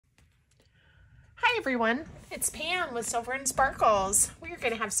everyone, it's Pam with Silver and Sparkles. We're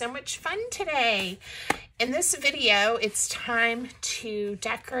going to have so much fun today. In this video, it's time to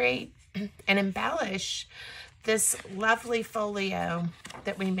decorate and embellish this lovely folio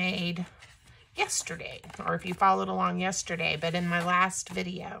that we made yesterday, or if you followed along yesterday, but in my last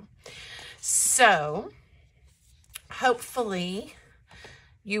video. So, hopefully,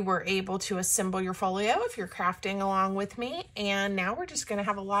 you were able to assemble your folio if you're crafting along with me, and now we're just going to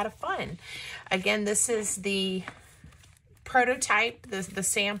have a lot of fun. Again, this is the prototype, the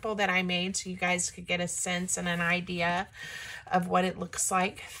sample that I made, so you guys could get a sense and an idea of what it looks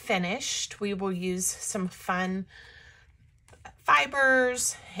like finished. We will use some fun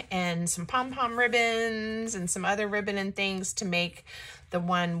fibers and some pom-pom ribbons and some other ribbon and things to make the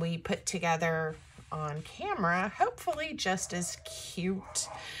one we put together on camera hopefully just as cute.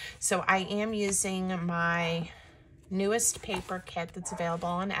 So I am using my newest paper kit that's available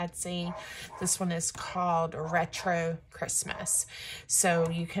on Etsy. This one is called Retro Christmas. So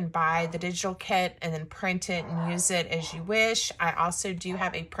you can buy the digital kit and then print it and use it as you wish. I also do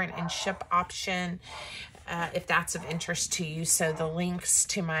have a print and ship option if that's of interest to you. So the links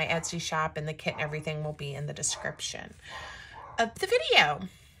to my Etsy shop and the kit and everything will be in the description of the video.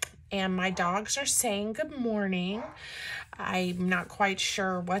 And my dogs are saying good morning. I'm not quite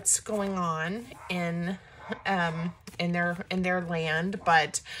sure what's going on in their land,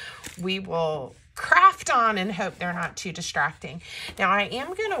 but we will craft on and hope they're not too distracting. Now I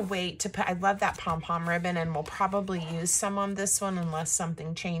am gonna wait to put, I love that pom-pom ribbon, and we'll probably use some on this one unless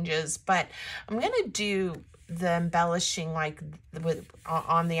something changes, but I'm gonna do the embellishing like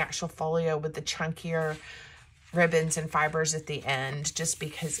on the actual folio with the chunkier ribbons and fibers at the end, just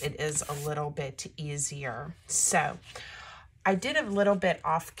because it is a little bit easier. So I did a little bit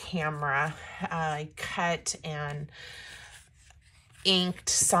off camera. I cut and inked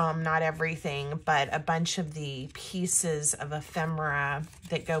some, not everything, but a bunch of the pieces of ephemera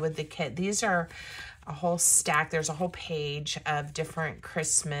that go with the kit. These are a whole stack. There's a whole page of different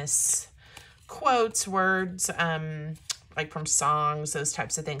Christmas quotes, words, like from songs, those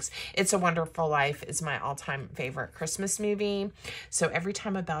types of things. It's a Wonderful Life is my all-time favorite Christmas movie. So every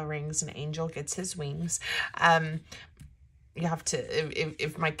time a bell rings, an angel gets his wings. You have to,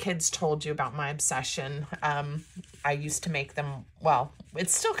 if my kids told you about my obsession, I used to make them, well,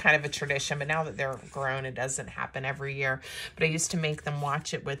 it's still kind of a tradition, but now that they're grown, it doesn't happen every year. But I used to make them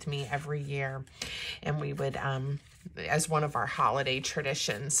watch it with me every year, and we would, as one of our holiday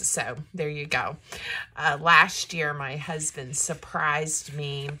traditions. So there you go. Last year, my husband surprised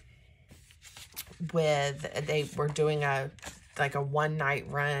me with, they were doing like a one-night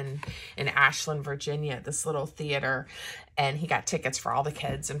run in Ashland, Virginia at this little theater, and he got tickets for all the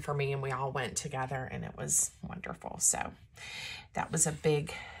kids and for me, and we all went together, and it was wonderful. So that was a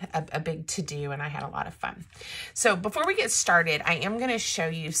big to-do, and I had a lot of fun. So before we get started, I am going to show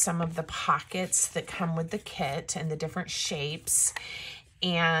you some of the pockets that come with the kit and the different shapes.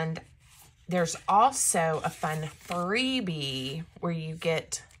 And there's also a fun freebie where you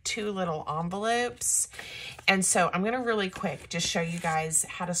get 2 little envelopes. And so I'm going to really quick just show you guys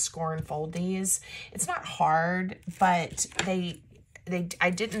how to score and fold these. It's not hard, but I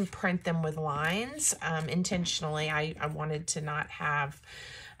didn't print them with lines intentionally. I wanted to not have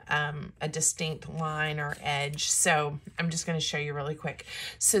a distinct line or edge. So I'm just going to show you really quick.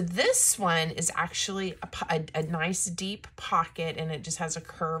 So this one is actually a nice deep pocket, and it just has a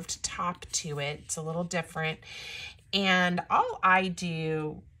curved top to it. It's a little different. And all I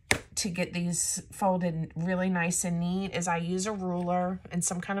do to get these folded really nice and neat is I use a ruler and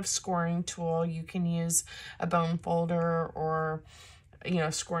some kind of scoring tool. You can use a bone folder or, you know,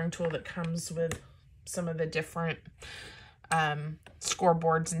 a scoring tool that comes with some of the different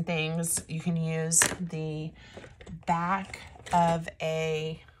scoreboards and things. You can use the back of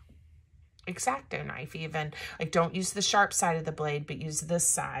a X-Acto knife even. Like, don't use the sharp side of the blade, but use this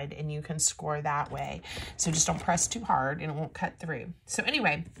side, and you can score that way. So just don't press too hard and it won't cut through. So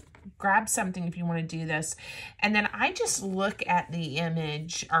anyway, grab something if you want to do this. And then I just look at the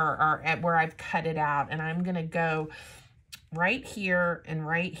image or at where I've cut it out, and I'm going to go right here and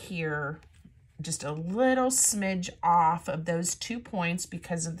right here, just a little smidge off of those 2 points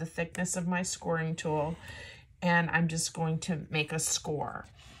because of the thickness of my scoring tool. And I'm just going to make a score.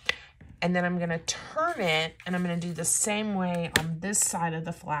 And then I'm going to turn it, and I'm going to do the same way on this side of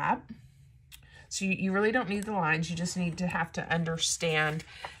the flap. So you really don't need the lines. You just need to have to understand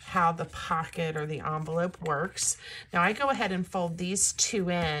how the pocket or the envelope works. Now I go ahead and fold these two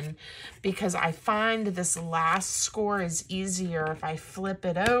in because I find this last score is easier if I flip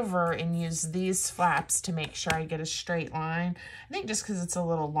it over and use these flaps to make sure I get a straight line. I think just because it's a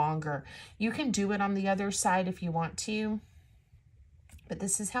little longer. You can do it on the other side if you want to, but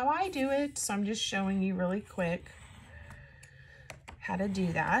this is how I do it. So I'm just showing you really quick how to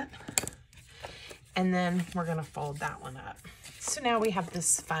do that. And then we're gonna fold that one up. So now we have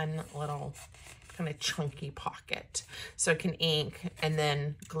this fun little kind of chunky pocket. So it can ink and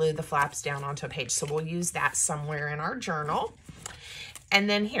then glue the flaps down onto a page. So we'll use that somewhere in our journal. And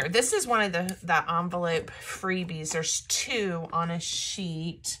then here, this is one of the envelope freebies. There's two on a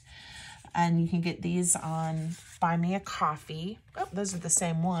sheet. And you can get these on Buy Me a Coffee. Oh, those are the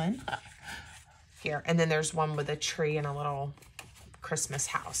same one. Here, and then there's one with a tree and a little Christmas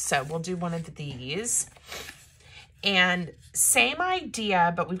house. So we'll do one of these. And same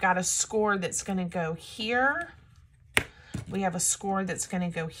idea, but we've got a score that's going to go here. We have a score that's going to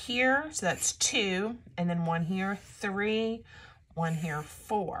go here. So that's 2, and then 1 here, 3, 1 here,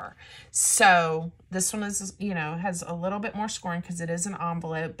 4. So this one is, you know, has a little bit more scoring because it is an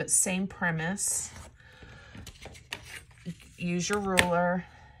envelope, but same premise. Use your ruler,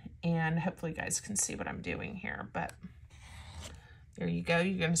 and hopefully you guys can see what I'm doing here, but there you go.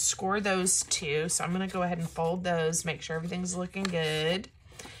 You're going to score those two. So I'm going to go ahead and fold those, make sure everything's looking good.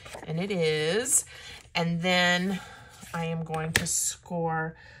 And it is. And then I am going to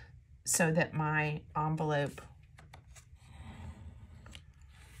score so that my envelope,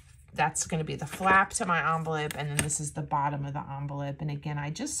 that's going to be the flap to my envelope. And then this is the bottom of the envelope. And again, I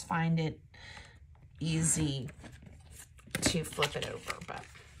just find it easy to flip it over, but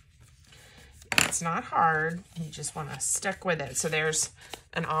it's not hard. You just want to stick with it. So there's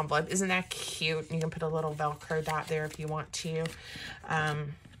an envelope. Isn't that cute? You can put a little Velcro dot there if you want to.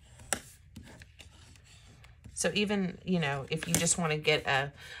 So even, you know, if you just want to get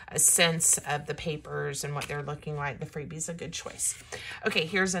a sense of the papers and what they're looking like, the Freebie's a good choice. Okay,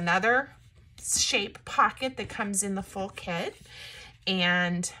 here's another shape pocket that comes in the full kit.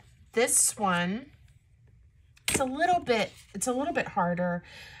 And this one, it's a little bit harder.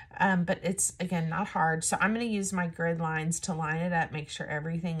 But it's, again, not hard. So I'm going to use my grid lines to line it up, make sure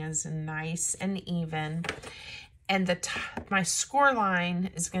everything is nice and even. And my score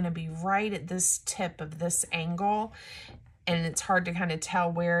line is going to be right at this tip of this angle. And it's hard to kind of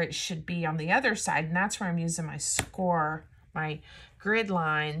tell where it should be on the other side. And that's where I'm using my grid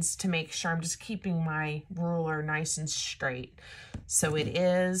lines to make sure I'm just keeping my ruler nice and straight. So it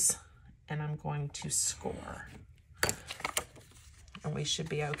is, and I'm going to score. And we should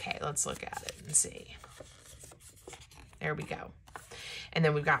be okay. Let's look at it and see. There we go. And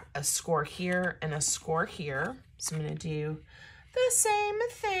then we've got a score here and a score here. So I'm going to do the same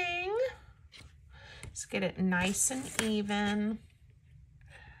thing. Let's get it nice and even.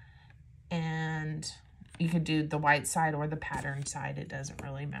 And you could do the white side or the pattern side. It doesn't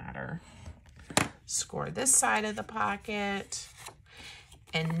really matter. Score this side of the pocket.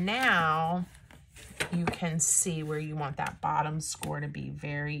 And now you can see where you want that bottom score to be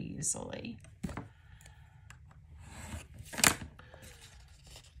very easily.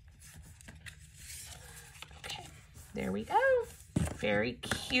 Okay, there we go. Very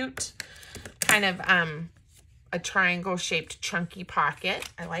cute, kind of a triangle shaped chunky pocket.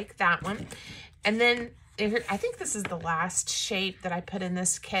 I like that one. And then I think this is the last shape that I put in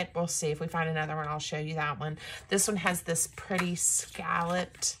this kit. We'll see if we find another one. I'll show you that one. This one has this pretty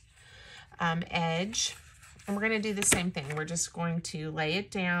scalloped edge, and we're going to do the same thing. We're just going to lay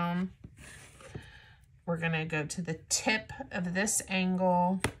it down. We're going to go to the tip of this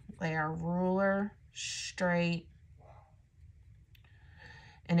angle, lay our ruler straight,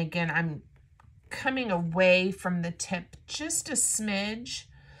 and again, I'm coming away from the tip just a smidge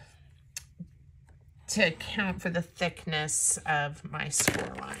to account for the thickness of my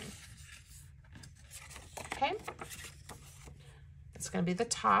score line. Okay, it's going to be the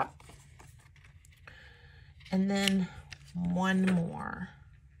top. And then one more.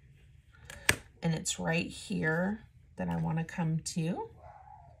 And it's right here that I want to come to.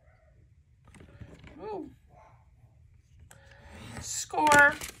 Ooh.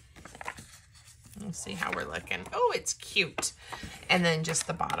 Score. We'll see how we're looking. Oh, it's cute. And then just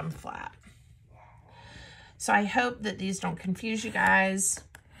the bottom flap. So I hope that these don't confuse you guys.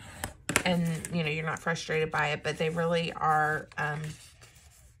 And, you know, you're not frustrated by it, but they really are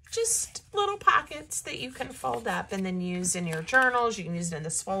just little pockets that you can fold up and then use in your journals. You can use it in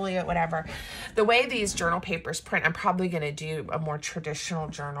this folio, whatever. The way these journal papers print, I'm probably going to do a more traditional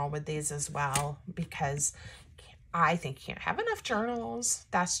journal with these as well, because I think you can't have enough journals.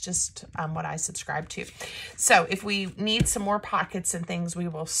 That's just what I subscribe to. So if we need some more pockets and things, we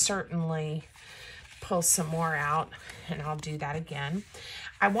will certainly pull some more out, and I'll do that again.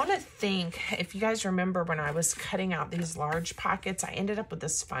 I want to think, if you guys remember when I was cutting out these large pockets, I ended up with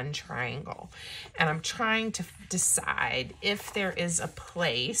this fun triangle. And I'm trying to decide if there is a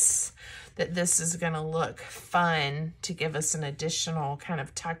place that this is going to look fun to give us an additional kind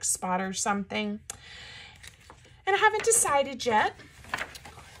of tuck spot or something. And I haven't decided yet.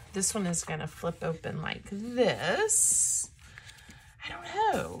 This one is going to flip open like this. I don't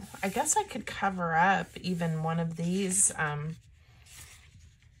know. I guess I could cover up even one of these.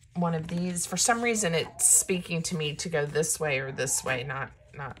 For some reason, it's speaking to me to go this way or this way, not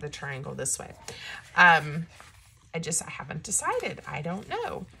the triangle this way. I haven't decided. I don't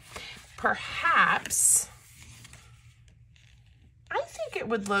know. Perhaps I think it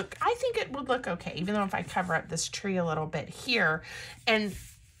would look okay, even though if I cover up this tree a little bit here, and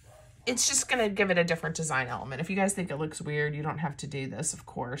it's just going to give it a different design element. If you guys think it looks weird, you don't have to do this, of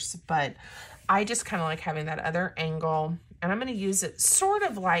course, but I just kind of like having that other angle, and I'm going to use it sort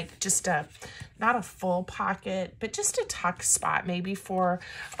of like just not a full pocket, but just a tuck spot, maybe for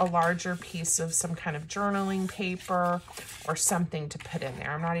a larger piece of some kind of journaling paper or something to put in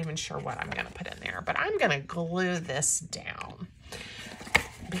there. I'm not even sure what I'm going to put in there, but I'm going to glue this down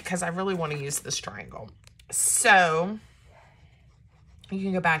because I really want to use this triangle. So you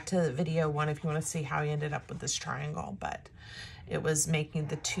can go back to video 1 if you want to see how I ended up with this triangle, but it was making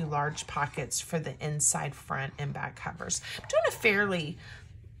the 2 large pockets for the inside, front, and back covers. I'm doing a fairly,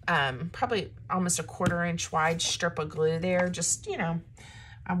 probably almost a 1/4 inch wide strip of glue there. Just, you know,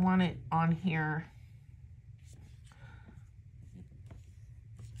 I want it on here.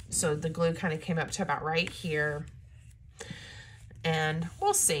 So the glue kind of came up to about right here. And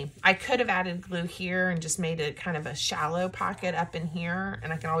we'll see. I could have added glue here and just made it kind of a shallow pocket up in here.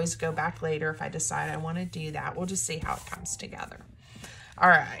 And I can always go back later if I decide I want to do that. We'll just see how it comes together. All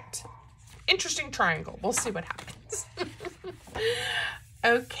right. Interesting triangle. We'll see what happens.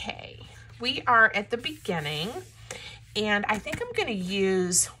 Okay. We are at the beginning. And I think I'm going to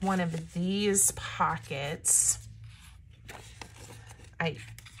use one of these pockets. I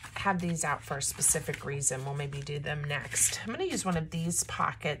have these out for a specific reason. We'll maybe do them next. I'm going to use one of these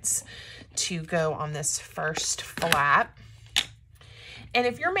pockets to go on this first flap. And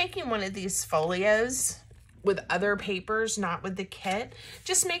if you're making one of these folios with other papers, not with the kit,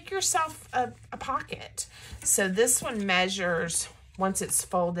 just make yourself a pocket. So this one measures, once it's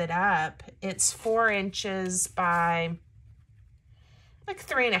folded up, it's 4 inches by like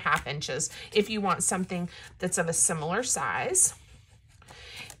 3.5 inches if you want something that's of a similar size.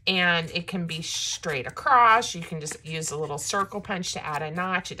 And it can be straight across. You can just use a little circle punch to add a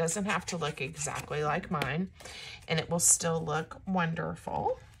notch. It doesn't have to look exactly like mine, and it will still look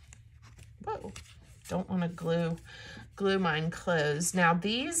wonderful. Whoa, don't want to glue mine closed. Now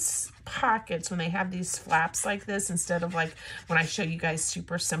these pockets, when they have these flaps like this, instead of like when I show you guys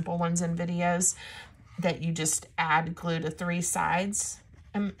super simple ones in videos that you just add glue to 3 sides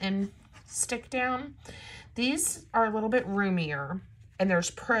and stick down, these are a little bit roomier. And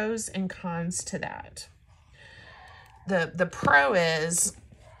there's pros and cons to that. The pro is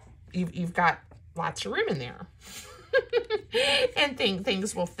you've got lots of room in there. And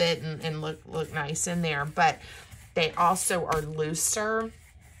things will fit and look nice in there. But they also are looser.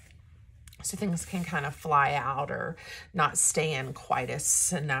 So things can kind of fly out or not stay in quite as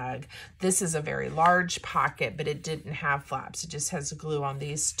snug. This is a very large pocket, but it didn't have flaps. It just has glue on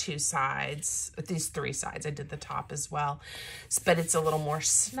these 2 sides, these 3 sides. I did the top as well, but it's a little more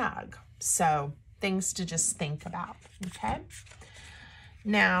snug. So things to just think about, okay?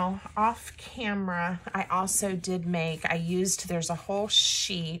 Now, off camera, I also did there's a whole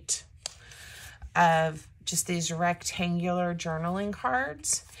sheet of just these rectangular journaling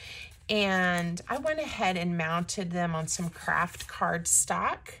cards. And I went ahead and mounted them on some craft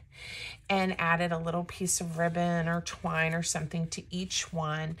cardstock and added a little piece of ribbon or twine or something to each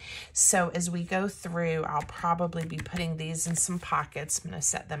one. So as we go through, I'll probably be putting these in some pockets. I'm going to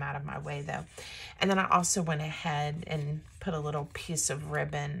set them out of my way though. And then I also went ahead and put a little piece of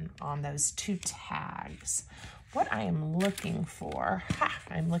ribbon on those 2 tags. What I am looking for,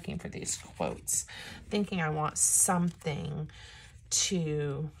 I'm looking for these quotes, thinking I want something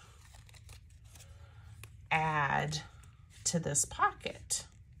to add to this pocket.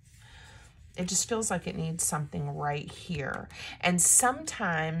 it just feels like it needs something right here. And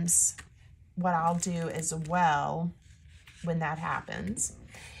sometimes what I'll do as well when that happens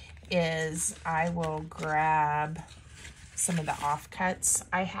is I will grab some of the offcuts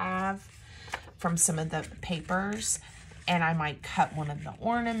I have from some of the papers, and I might cut one of the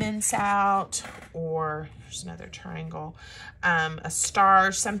ornaments out, or there's another triangle, a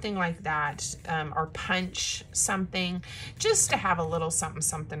star, something like that, or punch something, just to have a little something,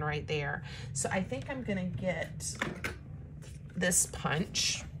 something right there. So I think I'm gonna get this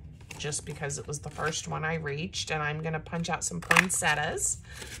punch, just because it was the first one I reached, and I'm gonna punch out some poinsettias.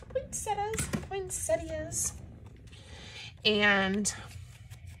 Poinsettias. And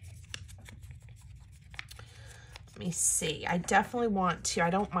let me see, I definitely want to,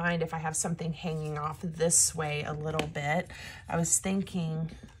 I don't mind if I have something hanging off this way a little bit. I was thinking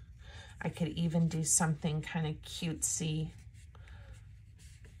I could even do something kind of cutesy.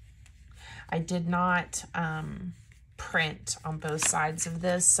 I did not print on both sides of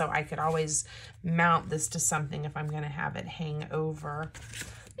this, so I could always mount this to something if I'm going to have it hang over.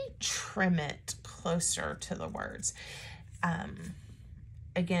 Let me trim it closer to the words.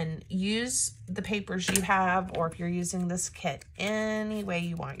 Again, use the papers you have, or if you're using this kit any way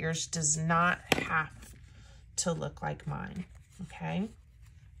you want. Yours does not have to look like mine, okay?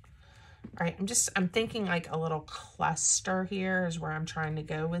 All right, I'm thinking like a little cluster here is where I'm trying to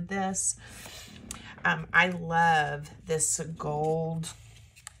go with this. I love this gold,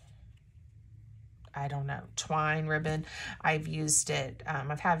 I don't know, twine ribbon. I've used it.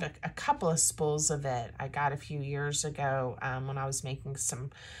 I've had a couple of spools of it. I got a few years ago when I was making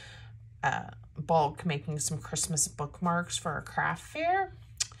some making some Christmas bookmarks for a craft fair.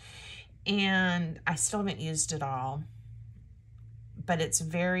 And I still haven't used it all, but it's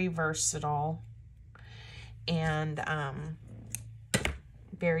very versatile and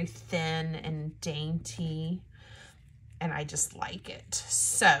very thin and dainty, and I just like it.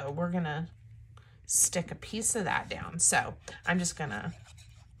 So we're gonna stick a piece of that down. So I'm just gonna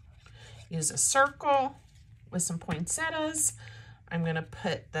use a circle with some poinsettias. I'm gonna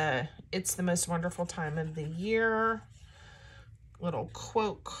put It's the Most Wonderful Time of the Year little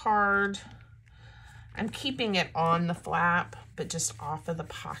quote card. I'm keeping it on the flap, but just off of the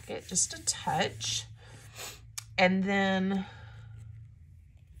pocket, just a touch. And then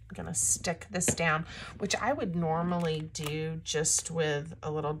I'm gonna stick this down, which I would normally do just with a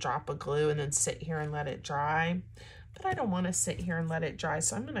little drop of glue and then sit here and let it dry. But I don't want to sit here and let it dry,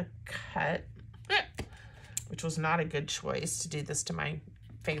 so I'm gonna cut, which was not a good choice to do this to my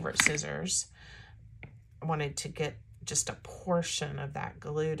favorite scissors. I wanted to get just a portion of that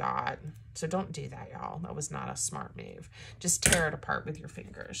glue dot. So don't do that, y'all. That was not a smart move. Just tear it apart with your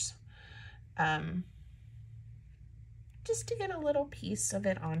fingers. Just to get a little piece of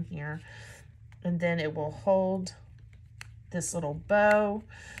it on here. And then it will hold this little bow,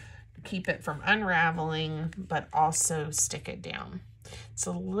 keep it from unraveling, but also stick it down. It's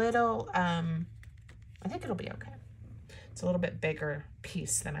a little, I think it'll be okay. It's a little bit bigger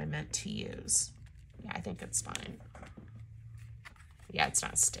piece than I meant to use. Yeah, I think it's fine. Yeah, it's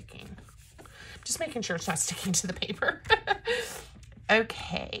not sticking. Just making sure it's not sticking to the paper.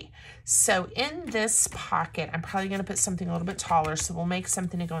 Okay, so in this pocket, I'm probably gonna put something a little bit taller, so we'll make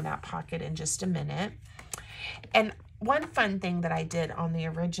something to go in that pocket in just a minute. And one fun thing that I did on the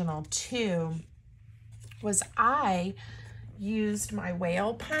original too was I used my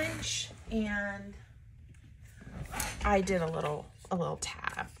whale punch and I did a little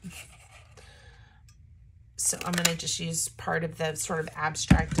tab. So I'm gonna just use part of the sort of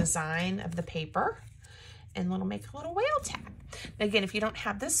abstract design of the paper, and it'll make a little whale tab. Now again, if you don't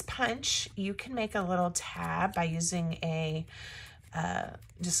have this punch, you can make a little tab by using a,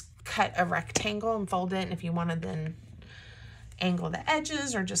 just cut a rectangle and fold it. And if you want to then angle the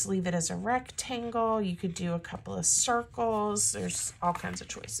edges or just leave it as a rectangle, you could do a couple of circles. There's all kinds of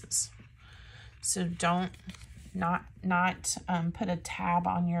choices. So don't not put a tab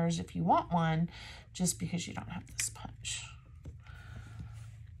on yours if you want one, just because you don't have this punch.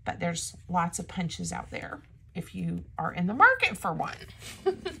 But there's lots of punches out there if you are in the market for one.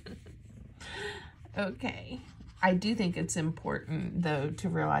 Okay. I do think it's important, though, to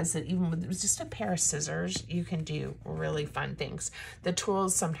realize that even with just a pair of scissors, you can do really fun things. The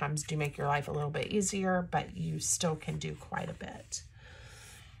tools sometimes do make your life a little bit easier, but you still can do quite a bit.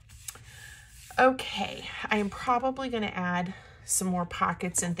 Okay, I am probably going to add some more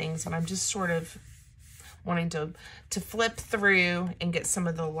pockets and things, and I'm just sort of wanting to flip through and get some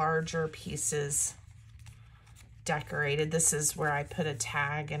of the larger pieces decorated. This is where I put a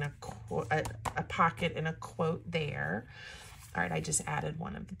tag and a pocket and a quote there. All right, I just added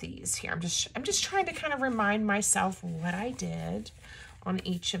one of these here. I'm just trying to kind of remind myself what I did on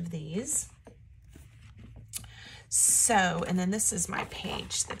each of these. So, and then this is my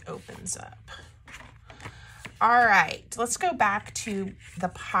page that opens up. All right, let's go back to the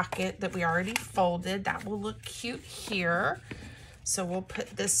pocket that we already folded. That will look cute here. So we'll put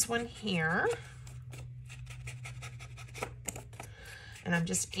this one here. And I'm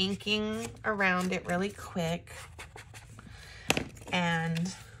just inking around it really quick.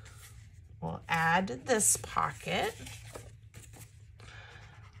 And we'll add this pocket.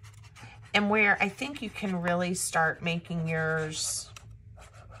 And where I think you can really start making yours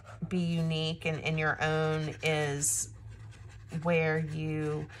be unique and your own is where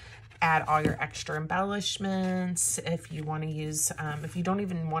you add all your extra embellishments. If you want to use, if you don't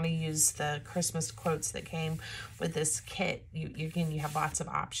even want to use the Christmas quotes that came with this kit, again, you have lots of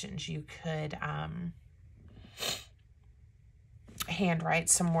options. You could handwrite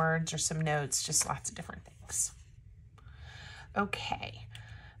some words or some notes, just lots of different things. Okay.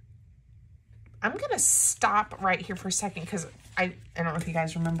 I'm going to stop right here for a second because I don't know if you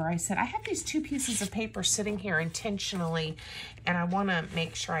guys remember, I said I have these 2 pieces of paper sitting here intentionally, and I want to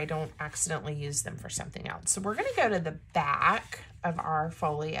make sure I don't accidentally use them for something else. So we're going to go to the back of our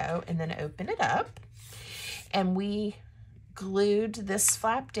folio and then open it up. And we glued this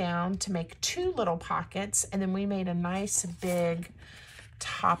flap down to make 2 little pockets, and then we made a nice big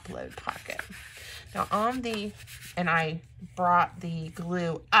top load pocket. Now on the, and I brought the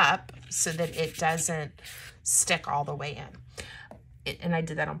glue up so that it doesn't stick all the way in. And I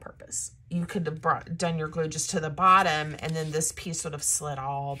did that on purpose. You could have done your glue just to the bottom, and then this piece would have slid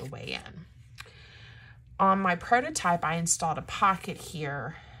all the way in. On my prototype, I installed a pocket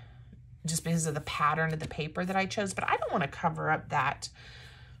here just because of the pattern of the paper that I chose, but I don't want to cover up that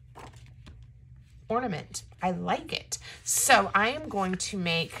ornament. I like it. So I am going to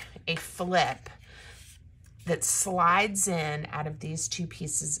make a flip that slides in out of these 2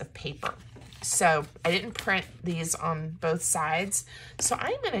 pieces of paper. So I didn't print these on both sides, so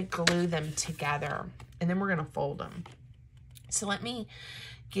I'm going to glue them together, and then we're going to fold them. So let me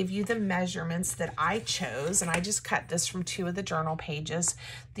give you the measurements that I chose, and I just cut this from 2 of the journal pages.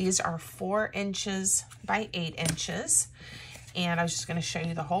 These are 4 inches by 8 inches, and I was just going to show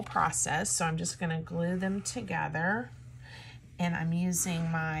you the whole process. So I'm just going to glue them together, and I'm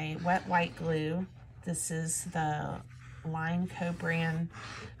using my wet white glue. This is the Line Co brand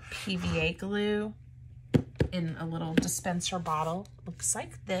PVA glue in a little dispenser bottle. Looks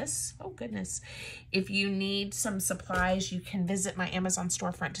like this. Oh goodness. If you need some supplies, you can visit my Amazon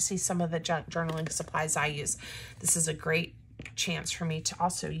storefront to see some of the journaling supplies I use. This is a great chance for me to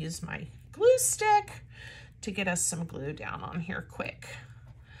also use my glue stick to get us some glue down on here quick.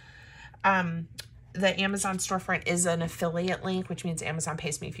 The Amazon storefront is an affiliate link, which means Amazon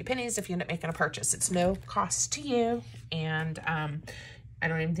pays me a few pennies if you end up making a purchase. It's no cost to you, and I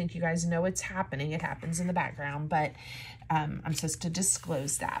don't even think you guys know it's happening. It happens in the background, but I'm supposed to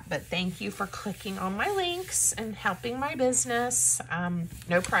disclose that. But thank you for clicking on my links and helping my business.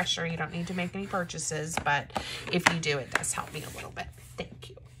 No pressure. You don't need to make any purchases, but if you do, it does help me a little bit. Thank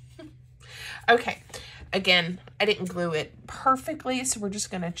you. Okay. Again, I didn't glue it perfectly, so we're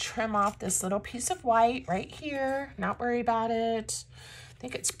just going to trim off this little piece of white right here. Not worry about it. I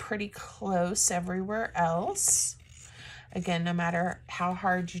think it's pretty close everywhere else. Again, no matter how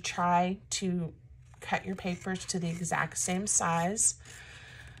hard you try to cut your papers to the exact same size,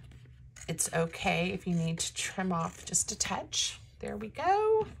 it's okay if you need to trim off just a touch. There we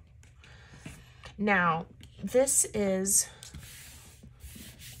go. Now, this is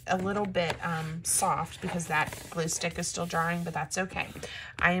a little bit soft because that glue stick is still drying, but that's okay.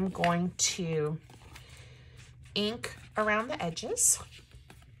 I am going to ink around the edges,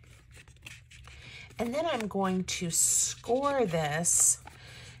 and then I'm going to score this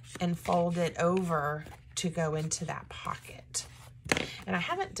and fold it over to go into that pocket. And I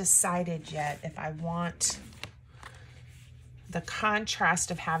haven't decided yet if I want the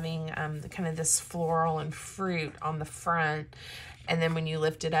contrast of having kind of this floral and fruit on the front, and then when you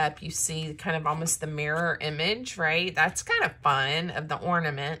lift it up, you see kind of almost the mirror image, right? That's kind of fun of the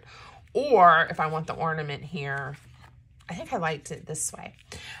ornament. Or if I want the ornament here, I think I liked it this way.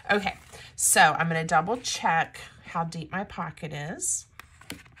 Okay, so I'm going to double check how deep my pocket is.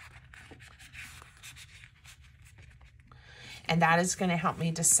 And that is going to help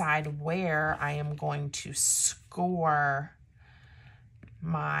me decide where I am going to score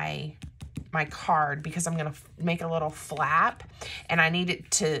my card, because I'm going to make a little flap, and I need it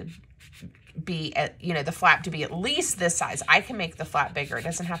to be at, you know, the flap to be at least this size. I can make the flap bigger. It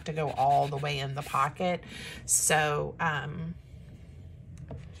doesn't have to go all the way in the pocket. So, I'm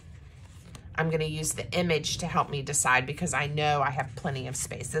going to use the image to help me decide because I know I have plenty of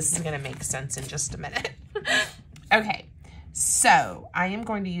space. This is going to make sense in just a minute. Okay, so I am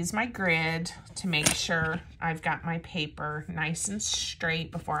going to use my grid to make sure I've got my paper nice and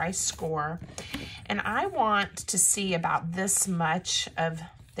straight before I score. And I want to see about this much of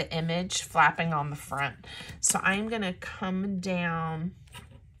the image flapping on the front. So I'm going to come down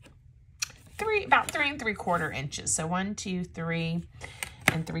about 3 3/4 inches. So 1, 2, 3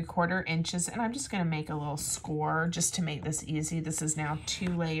 3/4 inches. And I'm just going to make a little score just to make this easy. This is now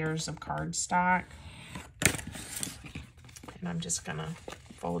 2 layers of cardstock. And I'm just going to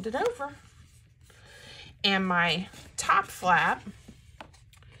fold it over. And my top flap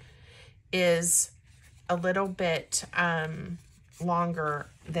is a little bit longer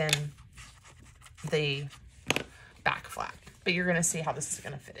than the back flap. But you're going to see how this is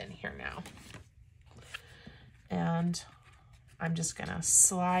going to fit in here now. And I'm just going to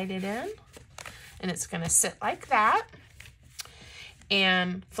slide it in. And it's going to sit like that.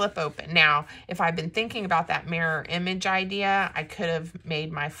 And flip open. Now, if I've been thinking about that mirror image idea, I could have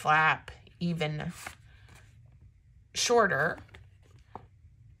made my flap even shorter.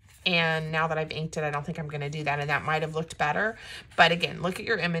 And now that I've inked it, I don't think I'm going to do that. And that might have looked better. But again, look at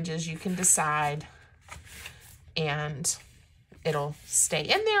your images. You can decide. And it'll stay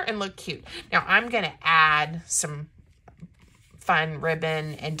in there and look cute. Now, I'm going to add some fun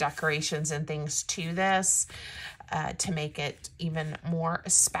ribbon and decorations and things to this to make it even more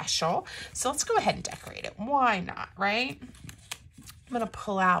special. So let's go ahead and decorate it. Why not, right? I'm going to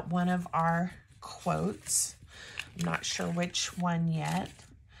pull out one of our quotes. I'm not sure which one yet.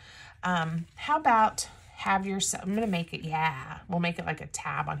 How about have yourself, I'm going to make it, we'll make it like a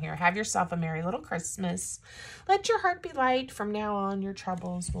tab on here. Have yourself a merry little Christmas. Let your heart be light. From now on, your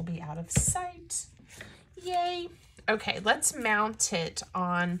troubles will be out of sight. Yay. Okay, let's mount it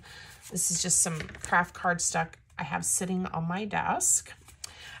on, this is just some craft cardstock I have sitting on my desk.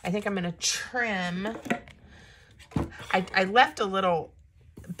 I think I'm going to trim. I left a little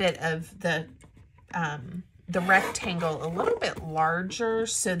bit of the rectangle a little bit larger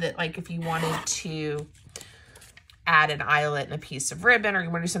so that, like, if you wanted to add an eyelet and a piece of ribbon, or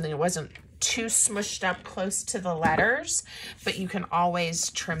you want to do something that wasn't too smushed up close to the letters, but you can always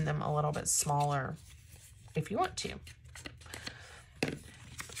trim them a little bit smaller if you want to.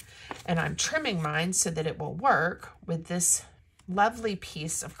 And I'm trimming mine so that it will work with this lovely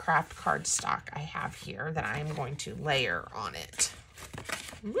piece of craft cardstock I have here that I'm going to layer on it.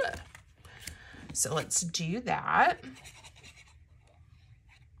 So let's do that.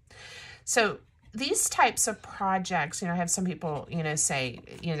 So these types of projects, you know, I have some people, you know, say,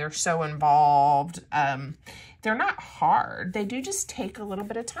 you know, they're so involved. They're not hard. They do just take a little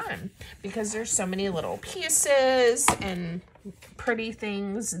bit of time because there's so many little pieces and pretty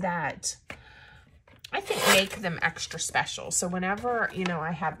things that I think make them extra special. So whenever, you know,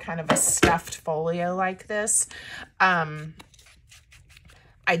 I have kind of a stuffed folio like this, I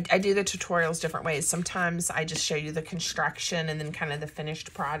do the tutorials different ways. Sometimes I just show you the construction and then kind of the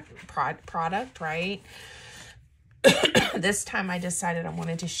finished product, right? This time I decided I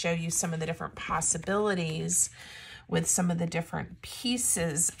wanted to show you some of the different possibilities with some of the different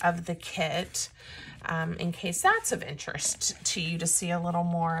pieces of the kit, in case that's of interest to you, to see a little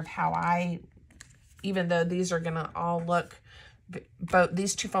more of how I, even though these are going to all look, both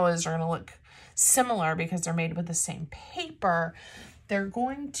these two folios are going to look similar because they're made with the same paper, they're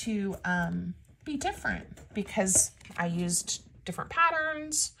going to be different because I used different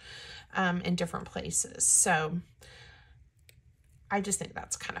patterns in different places. So I just think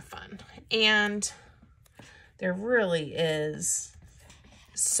that's kind of fun. And there really is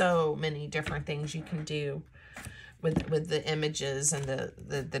so many different things you can do with the images and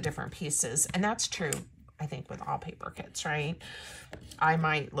the different pieces. And that's true, I think, with all paper kits, right? I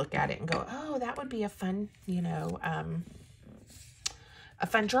might look at it and go, oh, that would be a fun, you know, a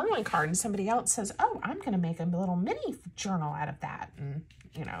fun journaling card. And somebody else says, oh, I'm going to make a little mini journal out of that. And,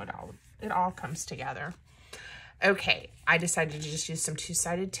 you know, it all comes together. Okay, I decided to just use some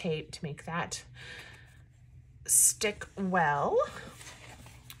two-sided tape to make that stick well.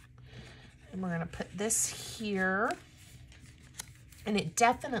 And we're going to put this here. And it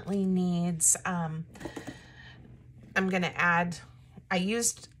definitely needs, I'm going to add, I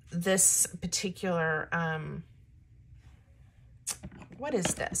used this particular, what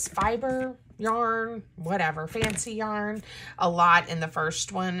is this? Fiber yarn, whatever, fancy yarn, a lot in the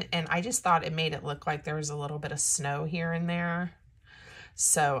first one. And I just thought it made it look like there was a little bit of snow here and there.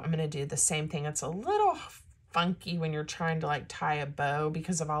 So I'm going to do the same thing. It's a little funky when you're trying to like tie a bow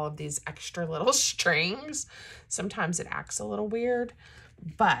because of all of these extra little strings. Sometimes it acts a little weird,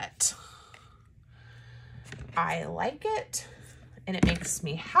 but I like it and it makes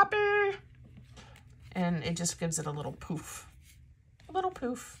me happy, and it just gives it a little poof,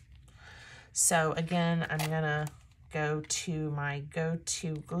 So again, I'm gonna go to my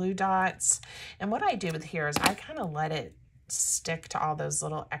go-to glue dots, and what I do with here is I kind of let it stick to all those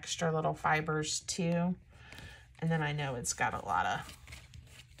little extra little fibers too, and then I know it's got a lot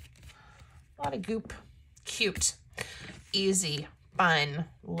of goop. Cute, easy, fun,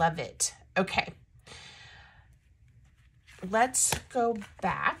 love it. Okay, let's go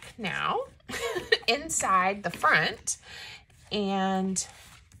back now inside the front and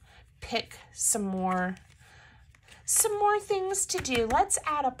pick some more things to do. Let's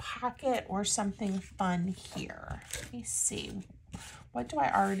add a pocket or something fun here. Let me see. What do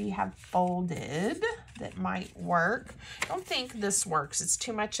I already have folded that might work? I don't think this works. It's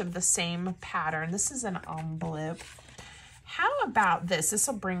too much of the same pattern. This is an envelope. How about this? This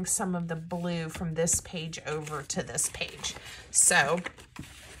will bring some of the blue from this page over to this page. So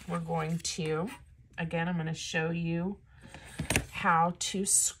we're going to, again, I'm going to show you how to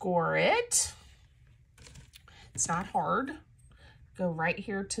score it. It's not hard. Go right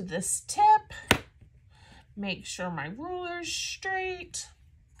here to this tip. Make sure my ruler's straight.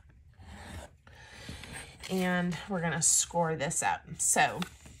 And we're going to score this up. So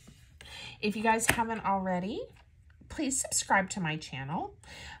if you guys haven't already, please subscribe to my channel.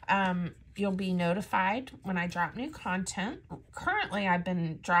 You'll be notified when I drop new content. Currently, I've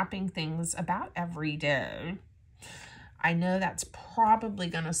been dropping things about every day. I know that's probably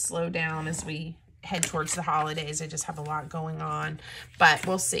going to slow down as we head towards the holidays. I just have a lot going on, but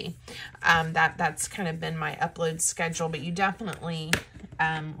we'll see. That's kind of been my upload schedule, but you definitely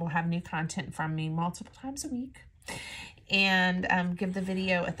will have new content from me multiple times a week. And give the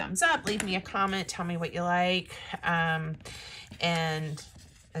video a thumbs up, leave me a comment, tell me what you like. And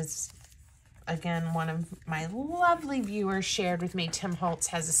as again, one of my lovely viewers shared with me, Tim Holtz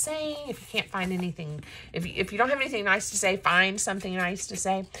has a saying: if you can't find anything, if you don't have anything nice to say, find something nice to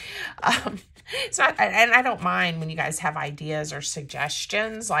say. So I don't mind when you guys have ideas or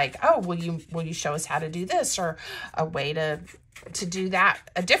suggestions, like, oh, will you show us how to do this, or a way to do that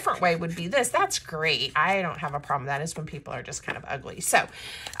a different way would be this. That's great. I don't have a problem with that. Is when people are just kind of ugly. So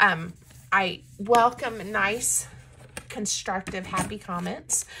I welcome nice, constructive, happy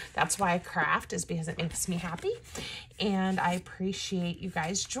comments. That's why I craft, is because it makes me happy, and I appreciate you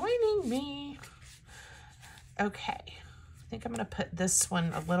guys joining me. Okay, I think I'm going to put this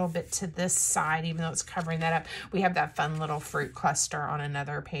one a little bit to this side, even though it's covering that up. We have that fun little fruit cluster on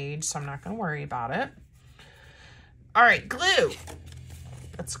another page, so I'm not going to worry about it. All right, glue.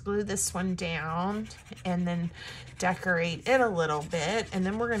 Let's glue this one down and then decorate it a little bit. And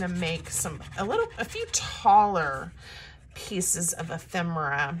then we're going to make a few taller pieces of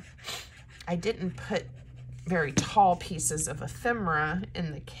ephemera. I didn't put very tall pieces of ephemera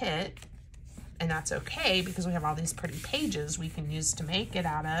in the kit, and that's okay because we have all these pretty pages we can use to make it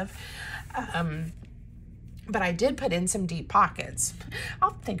out of. But I did put in some deep pockets.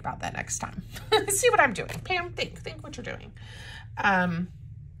 I'll think about that next time. See what I'm doing. Pam, think what you're doing.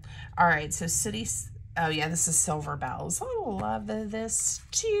 All right, so oh yeah, this is silver bells. I love this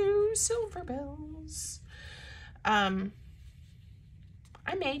too, silver bells. I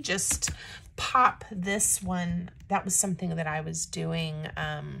may just pop this one. That was something that I was doing.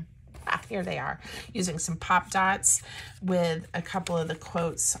 Here they are, using some pop dots with a couple of the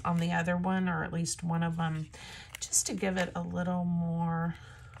quotes on the other one, or at least one of them, just to give it a little more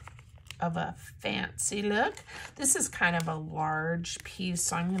of a fancy look. This is kind of a large piece,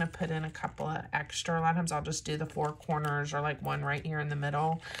 so I'm going to put in a couple of extra. A lot of times I'll just do the four corners, or like one right here in the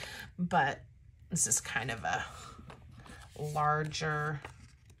middle, but this is kind of a larger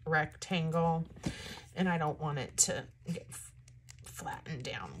rectangle, and I don't want it to get flattened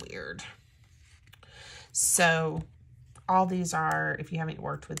down weird. So all these are, if you haven't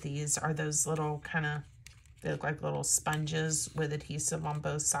worked with these, are those little they look like little sponges with adhesive on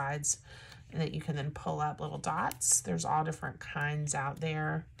both sides, and that you can then pull up little dots. There's all different kinds out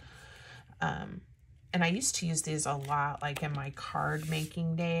there. And I used to use these a lot, like in my card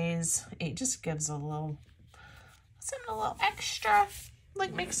making days. It just gives a little extra,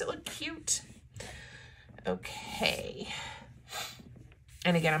 like makes it look cute. Okay.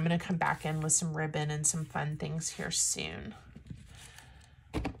 And again, I'm going to come back in with some ribbon and some fun things here soon.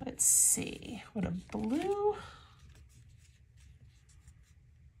 Let's see, what a blue.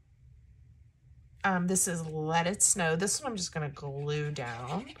 This is Let It Snow. This one I'm just going to glue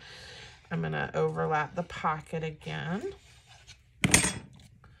down. I'm going to overlap the pocket again.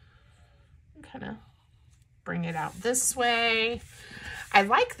 Kind of bring it out this way. I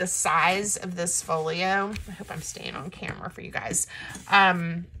like the size of this folio. I hope I'm staying on camera for you guys.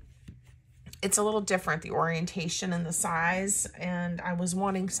 It's a little different, the orientation and the size, and I was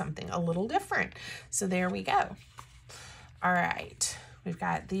wanting something a little different. So there we go. All right, we've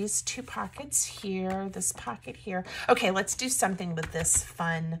got these two pockets here, this pocket here. Okay, let's do something with this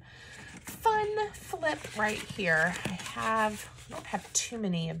fun flip right here. I don't have too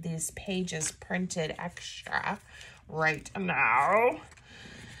many of these pages printed extra right now.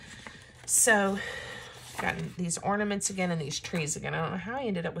 So I've got these ornaments again and these trees again. I don't know how I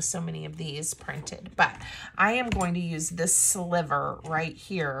ended up with so many of these printed, but I am going to use this sliver right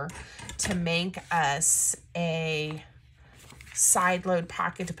here to make us a side load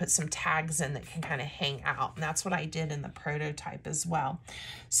pocket to put some tags in that can kind of hang out. And that's what I did in the prototype as well.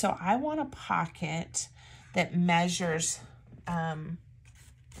 So I want a pocket that measures, our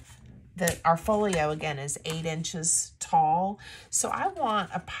folio again is 8 inches tall. So I want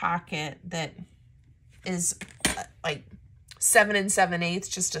a pocket that is like 7 7/8,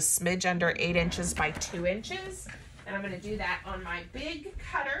 just a smidge under 8 inches by 2 inches. And I'm going to do that on my big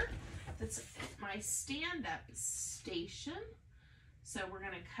cutter. That's my stand-up station. So we're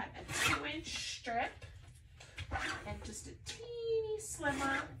going to cut a 2-inch strip and just a teeny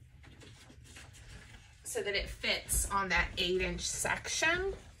slimmer so that it fits on that 8-inch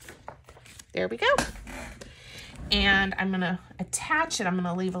section. There we go. And I'm going to attach it. I'm going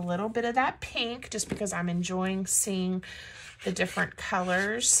to leave a little bit of that pink just because I'm enjoying seeing the different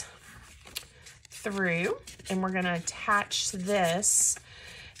colors through. And we're going to attach this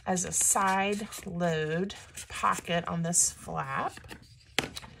as a side load pocket on this flap.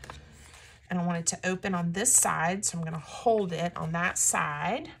 And I want it to open on this side, so I'm going to hold it on that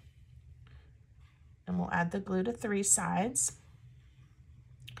side. And we'll add the glue to 3 sides.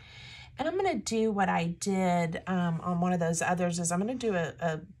 And I'm going to do what I did on one of those others, is I'm going to do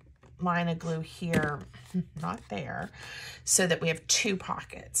a line of glue here, not there, so that we have 2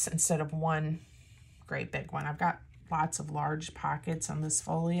 pockets instead of one great big one. I've got lots of large pockets on this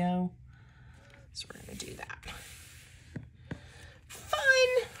folio, so we're going to do that. Fun!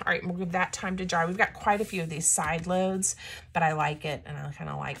 All right, we'll give that time to dry. We've got quite a few of these side loads, but I like it, and I kind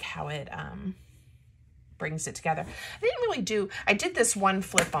of like how it brings it together. I did this one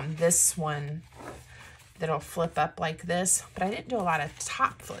flip on this one that'll flip up like this, but I didn't do a lot of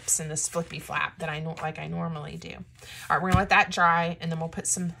top flips in this flippy flap that I normally do. All right, we're gonna let that dry, and then we'll put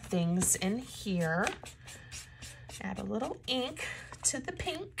some things in here. Add a little ink to the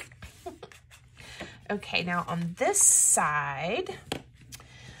pink. Okay, now on this side,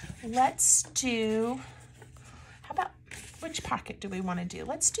 let's do, how about, which pocket do we want to do?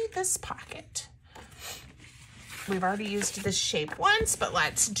 Let's do this pocket. We've already used this shape once, but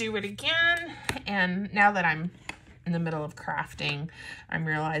let's do it again. And now that I'm in the middle of crafting, I'm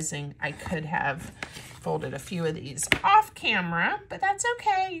realizing I could have folded a few of these off camera, but that's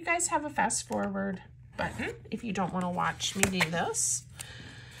okay. You guys have a fast forward button if you don't want to watch me do this.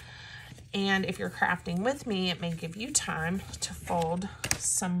 And if you're crafting with me, it may give you time to fold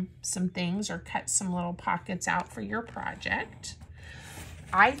some things or cut some little pockets out for your project.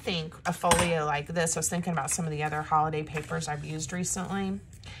 I think a folio like this, I was thinking about some of the other holiday papers I've used recently.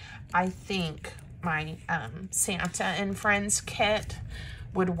 I think my Santa and Friends kit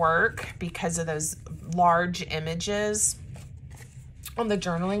would work because of those large images on the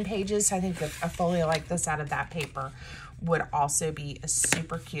journaling pages. I think a folio like this out of that paper would also be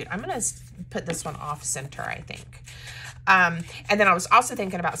super cute. I'm going to put this one off center, I think. And then I was also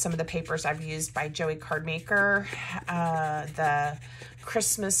thinking about some of the papers I've used by Joey Cardmaker, the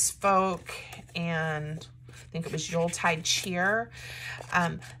Christmas Folk, and I think it was Yuletide Cheer.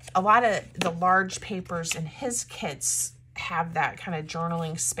 A lot of the large papers in his kits have that kind of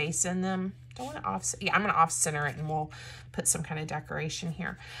journaling space in them. Don't want to off, yeah, I'm going to off center it, and we'll put some kind of decoration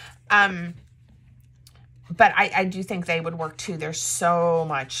here. But I do think they would work too. There's so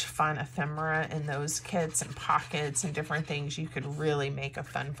much fun ephemera in those kits and pockets and different things. You could really make a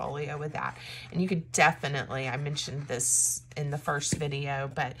fun folio with that. And you could definitely, I mentioned this in the first video,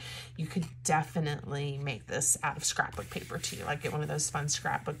 but you could definitely make this out of scrapbook paper too. Like get one of those fun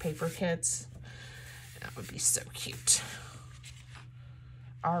scrapbook paper kits. That would be so cute.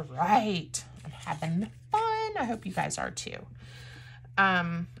 All right. I'm having fun. I hope you guys are too. All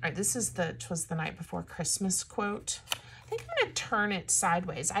right, this is the "'Twas the Night Before Christmas" quote. I think I'm going to turn it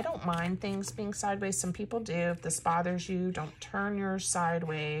sideways. I don't mind things being sideways. Some people do. If this bothers you, don't turn yours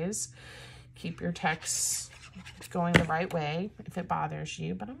sideways. Keep your text going the right way if it bothers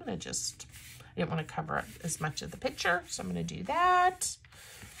you, but I'm going to just, I didn't want to cover up as much of the picture, so I'm going to do that.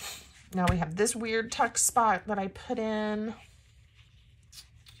 Now we have this weird tuck spot that I put in.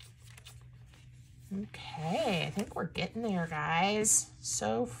 Okay, I think we're getting there, guys.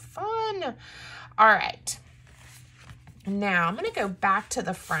 So fun. All right. Now I'm going to go back to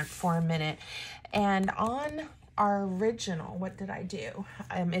the front for a minute, and on our original, what did I do?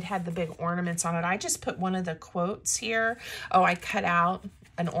 It had the big ornaments on it. I just put one of the quotes here. Oh, I cut out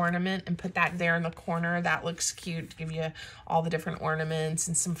an ornament and put that there in the corner. That looks cute to give you all the different ornaments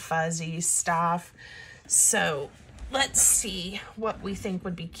and some fuzzy stuff. So let's see what we think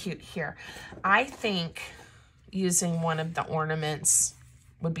would be cute here. I think using one of the ornaments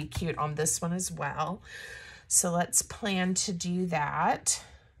would be cute on this one as well. So let's plan to do that.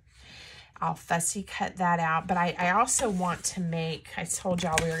 I'll fussy cut that out, but I also want to make, I told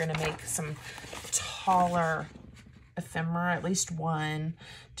y'all we were going to make some taller ephemera, at least one,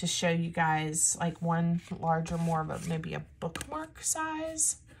 to show you guys, like one larger, more of a, maybe a bookmark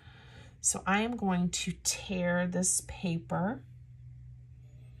size. So I am going to tear this paper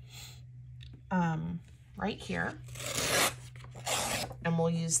right here, and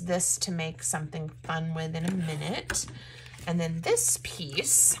we'll use this to make something fun with in a minute. And then this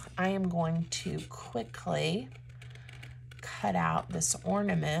piece, I am going to quickly cut out this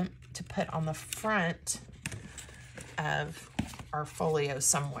ornament to put on the front of our folio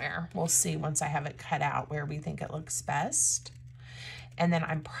somewhere. We'll see once I have it cut out where we think it looks best. And then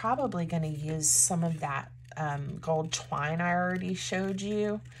I'm probably going to use some of that gold twine I already showed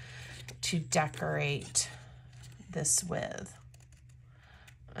you to decorate this with.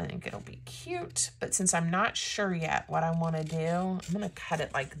 I think it'll be cute, but since I'm not sure yet what I want to do, I'm going to cut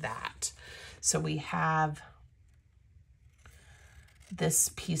it like that. So we have this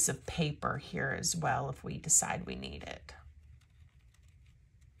piece of paper here as well if we decide we need it.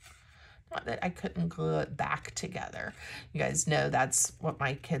 Not that I couldn't glue it back together. You guys know that's what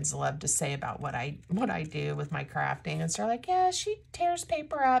my kids love to say about what I do with my crafting. And so they're like, yeah, she tears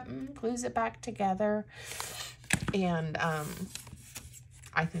paper up and glues it back together. And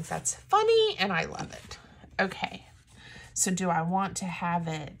I think that's funny and I love it. Okay, so do I want to have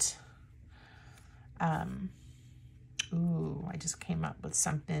it, ooh, I just came up with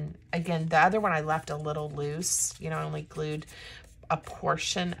something. Again, the other one I left a little loose, you know, I only glued a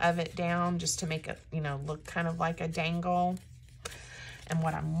portion of it down just to make it, you know, look kind of like a dangle. And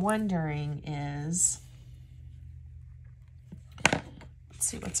what I'm wondering is, let's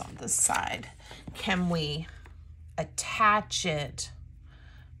see what's on this side. Can we attach it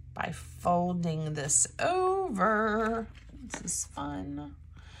by folding this over? This is fun.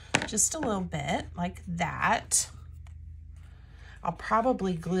 Just a little bit like that. I'll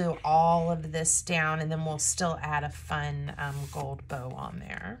probably glue all of this down and then we'll still add a fun gold bow on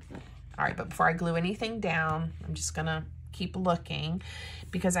there. All right, but before I glue anything down, I'm just gonna keep looking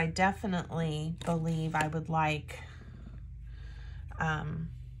because I definitely believe I would like a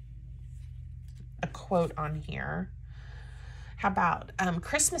quote on here. How about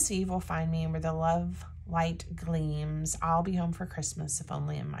Christmas Eve will find me where the love light gleams. I'll be home for Christmas, if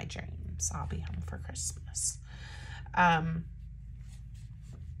only in my dreams. I'll be home for Christmas.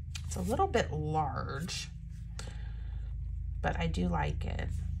 It's a little bit large, but I do like it.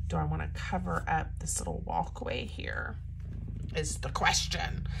 Do I want to cover up this little walkway here is the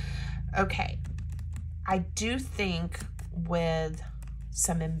question. Okay, I do think with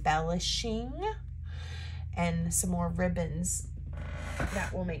some embellishing and some more ribbons,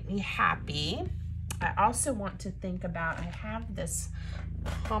 that will make me happy. I also want to think about, I have this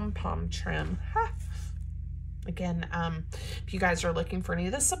pom-pom trim. Again, if you guys are looking for any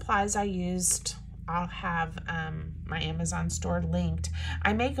of the supplies I used, I'll have my Amazon store linked.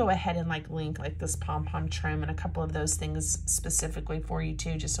 I may go ahead and link like this pom-pom trim and a couple of those things specifically for you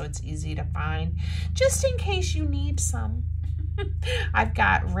too, just so it's easy to find, just in case you need some. I've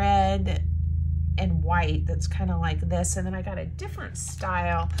got red and white that's kind of like this, and then I got a different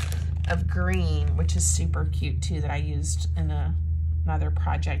style of green, which is super cute too, that I used in another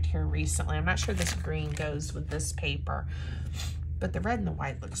project here recently. I'm not sure this green goes with this paper, but the red and the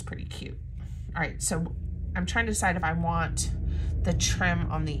white looks pretty cute. All right, so I'm trying to decide if I want the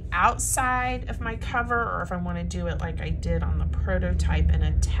trim on the outside of my cover or if I want to do it like I did on the prototype and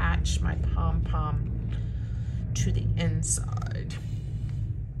attach my pom-pom to the inside.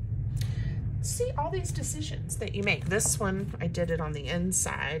 See all these decisions that you make. This one, I did it on the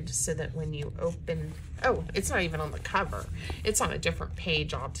inside so that when you open, oh, it's not even on the cover. It's on a different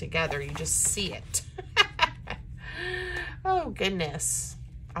page altogether. You just see it. Oh, goodness.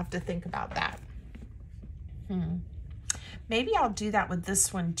 I'll have to think about that. Maybe I'll do that with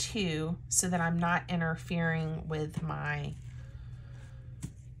this one too, so that I'm not interfering with my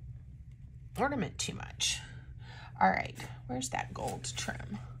ornament too much. All right, where's that gold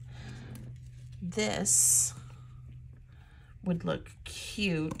trim? This would look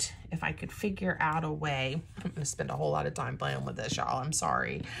cute if I could figure out a way. I'm gonna spend a whole lot of time playing with this, y'all. I'm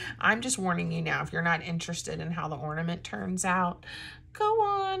sorry. I'm just warning you now, if you're not interested in how the ornament turns out, go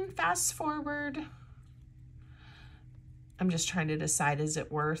on, fast forward. I'm just trying to decide, is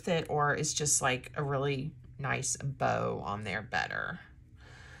it worth it, or is just like a really nice bow on there better?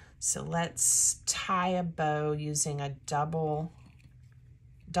 So let's tie a bow using a double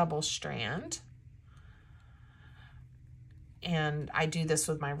strand. And I do this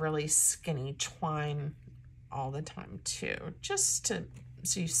with my really skinny twine all the time too, just to,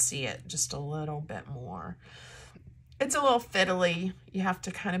 so you see it just a little bit more. It's a little fiddly. You have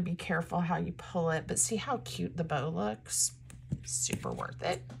to kind of be careful how you pull it, but see how cute the bow looks? Super worth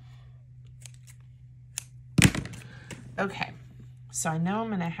it. Okay, so I know I'm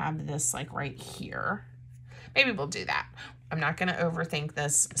gonna have this like right here. Maybe we'll do that. I'm not gonna overthink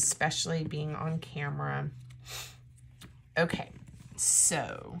this, especially being on camera. Okay,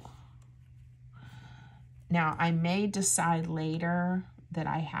 so now I may decide later that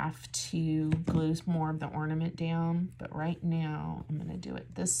I have to glue more of the ornament down, but right now I'm gonna do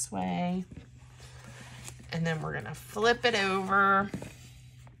it this way. And then we're gonna flip it over.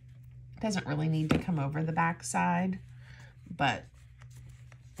 It doesn't really need to come over the back side, but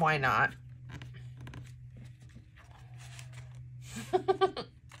why not?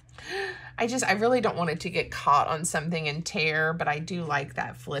 I really don't want it to get caught on something and tear, but I do like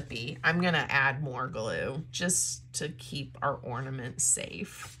that Flippy. I'm gonna add more glue just to keep our ornament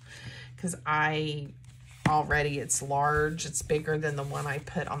safe, because it's large. It's bigger than the one I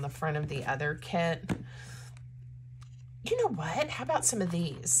put on the front of the other kit. You know what? How about some of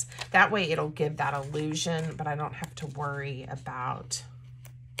these? That way it'll give that illusion, but I don't have to worry about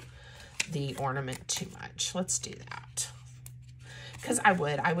the ornament too much. Let's do that. Because I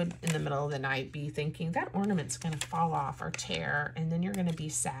would in the middle of the night be thinking that ornament's going to fall off or tear, and then you're going to be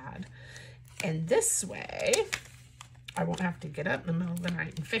sad. And this way, I won't have to get up in the middle of the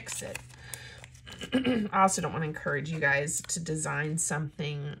night and fix it. I also don't want to encourage you guys to design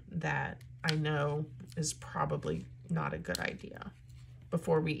something that I know is probably not a good idea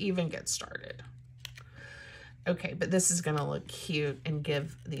before we even get started. Okay, but this is going to look cute and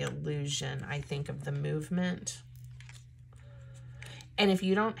give the illusion, I think, of the movement. And if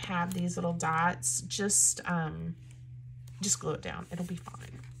you don't have these little dots, just glue it down. It'll be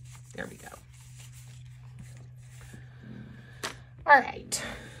fine. There we go. All right.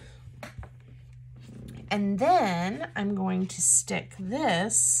 And then I'm going to stick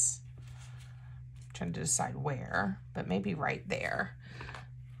this, I'm trying to decide where, but maybe right there.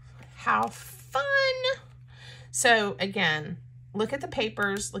 How fun. So again, look at the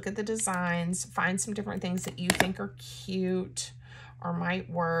papers, look at the designs, find some different things that you think are cute or might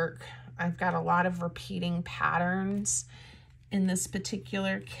work. I've got a lot of repeating patterns in this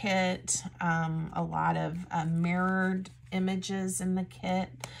particular kit, a lot of mirrored images in the kit.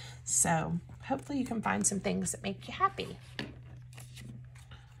 So hopefully you can find some things that make you happy.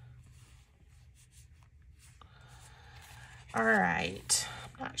 All right,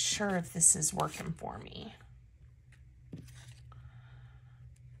 I'm not sure if this is working for me.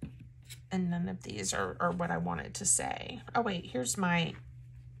 And none of these are what I wanted to say. Oh wait, here's the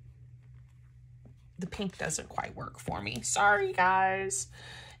pink doesn't quite work for me. Sorry guys.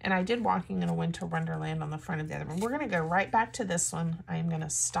 And I did Walking in a Winter Wonderland on the front of the other one. We're gonna go right back to this one. I'm gonna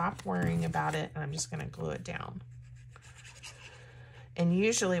stop worrying about it and I'm just gonna glue it down. And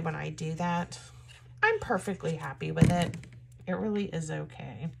usually when I do that, I'm perfectly happy with it. It really is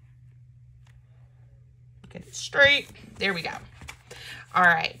okay. Get it straight. There we go. All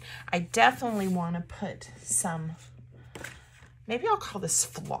right, I definitely want to put some, maybe I'll call this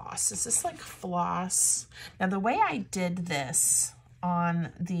floss. Is this like floss? Now the way I did this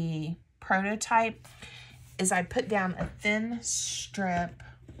on the prototype is I put down a thin strip,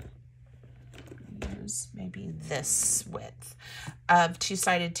 use maybe this width of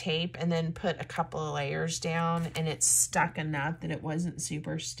two-sided tape, and then put a couple of layers down, and it stuck enough that it wasn't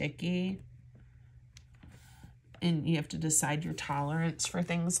super sticky. And you have to decide your tolerance for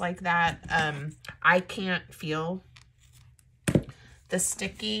things like that. I can't feel the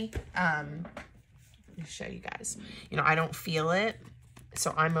sticky. Let me show you guys. You know, I don't feel it,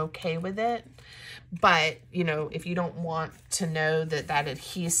 so I'm okay with it. But, you know, if you don't want to know that that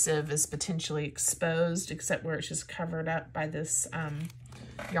adhesive is potentially exposed, except where it's just covered up by this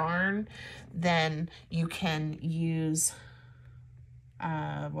yarn, then you can use,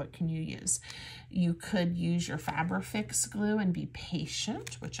 what can you use? You could use your Fabrifix glue and be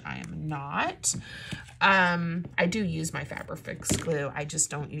patient, which I am not. I do use my Fabrifix glue. I just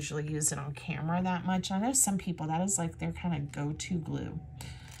don't usually use it on camera that much. I know some people, that is like their kind of go-to glue.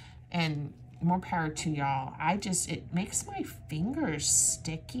 And more power to y'all. It makes my fingers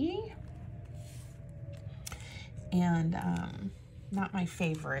sticky. And not my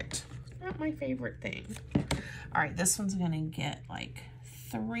favorite thing. All right, this one's gonna get like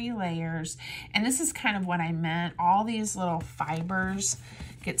 3 layers. And this is kind of what I meant. All these little fibers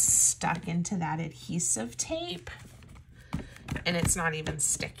get stuck into that adhesive tape, and it's not even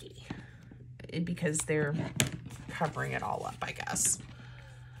sticky because they're covering it all up, I guess.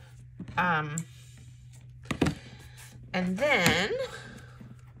 And then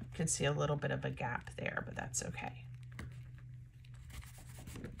you can see a little bit of a gap there, but that's okay.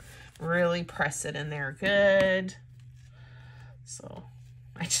 Really press it in there good. So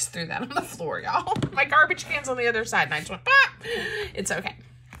I just threw that on the floor, y'all. My garbage can's on the other side, and I just went, ah! It's okay.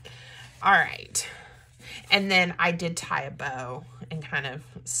 All right. And then I did tie a bow and kind of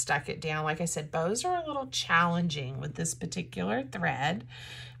stuck it down. Like I said, bows are a little challenging with this particular thread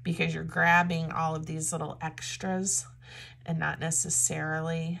because you're grabbing all of these little extras and not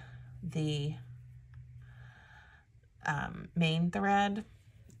necessarily the main thread.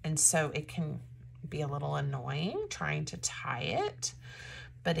 And so it can be a little annoying trying to tie it.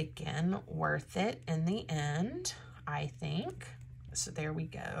 But again, worth it in the end, I think. So there we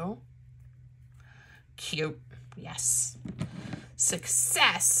go. Cute. Yes.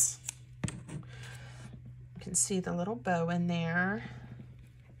 Success. You can see the little bow in there.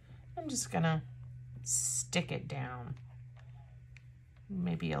 I'm just gonna stick it down.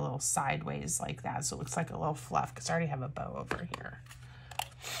 Maybe a little sideways like that, so it looks like a little fluff, because I already have a bow over here.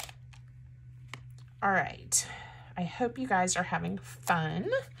 All right. I hope you guys are having fun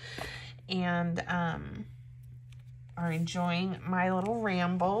and are enjoying my little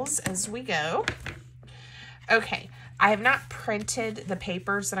rambles as we go. Okay, I have not printed the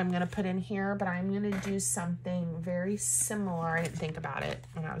papers that I'm going to put in here, but I'm going to do something very similar. I didn't think about it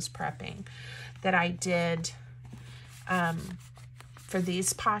when I was prepping, that I did for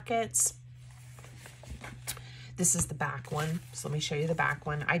these pockets. This is the back one, so let me show you the back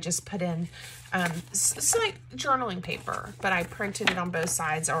one. I just put in, it's like journaling paper, but I printed it on both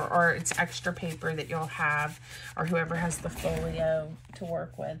sides, or it's extra paper that you'll have, or whoever has the folio to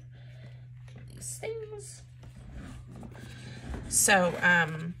work with these things. So,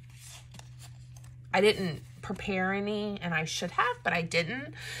 I didn't prepare any, and I should have, but I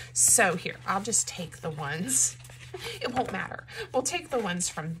didn't. So here, I'll just take the ones, it won't matter. We'll take the ones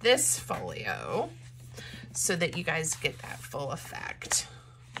from this folio, so that you guys get that full effect.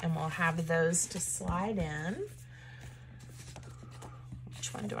 And we'll have those to slide in.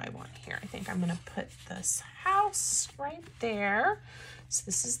 Which one do I want here? I think I'm gonna put this house right there. So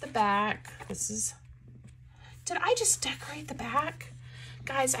this is the back. This is, did I just decorate the back?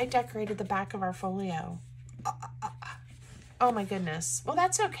 Guys, I decorated the back of our folio. Oh my goodness. Well,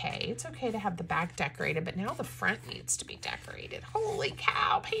 that's okay. It's okay to have the back decorated, but now the front needs to be decorated. Holy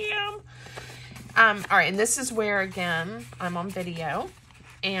cow, Pam. All right, and this is where, again, I'm on video,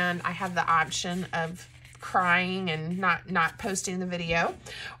 and I have the option of crying and not posting the video,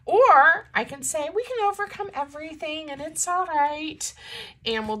 or I can say we can overcome everything and it's all right,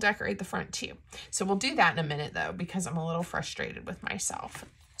 and we'll decorate the front too. So we'll do that in a minute, though, because I'm a little frustrated with myself.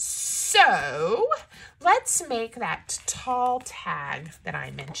 So let's make that tall tag that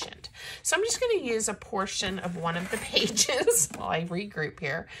I mentioned. So I'm just going to use a portion of one of the pages while I regroup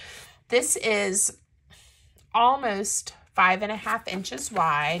here. This is almost 5.5 inches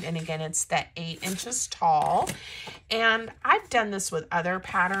wide, and again, it's that 8 inches tall. And I've done this with other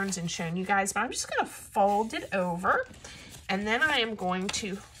patterns and shown you guys, but I'm just going to fold it over, and then I am going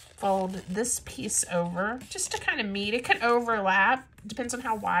to fold this piece over just to kind of meet. It could overlap, depends on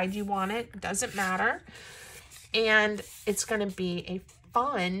how wide you want it, it doesn't matter. And it's going to be a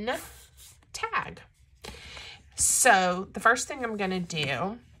fun tag. So the first thing I'm going to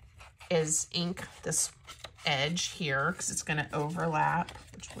do is ink this edge here because it's going to overlap.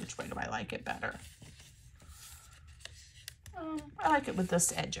 Which way do I like it better? I like it with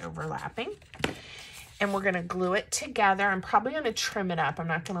this edge overlapping. And we're going to glue it together. I'm probably going to trim it up. I'm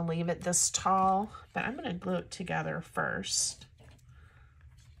not going to leave it this tall, but I'm going to glue it together first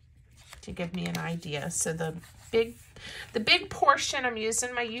to give me an idea. So the big portion, I'm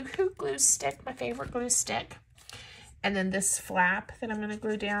using my Yoo-Hoo glue stick, my favorite glue stick. And then this flap that I'm going to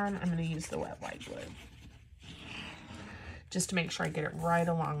glue down, I'm going to use the wet white glue. just to make sure I get it right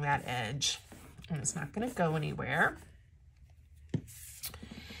along that edge. And it's not going to go anywhere.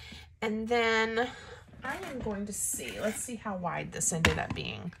 And then I am going to see, let's see how wide this ended up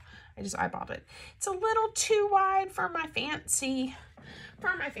being. I just eyeballed it. It's a little too wide for my fancy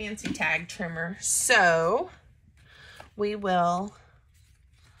tag trimmer. So we will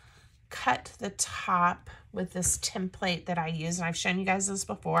cut the top with this template that I use. And I've shown you guys this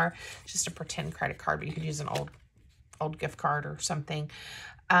before. It's just a pretend credit card, but you could use an old gift card or something.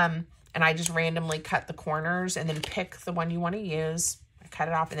 And I just randomly cut the corners and then pick the one you want to use. I cut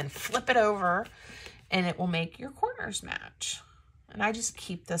it off and then flip it over and it will make your corners match. And I just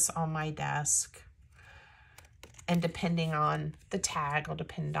keep this on my desk. And depending on the tag will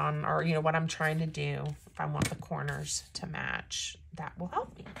depend on, or you know, what I'm trying to do. If I want the corners to match, that will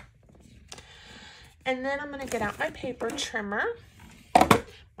help me. And then I'm going to get out my paper trimmer.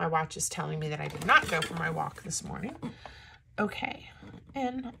 My watch is telling me that I did not go for my walk this morning. Okay.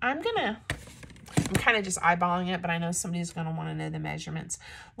 And I'm kind of just eyeballing it, but I know somebody's going to want to know the measurements.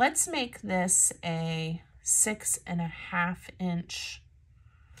 Let's make this a 6.5 inch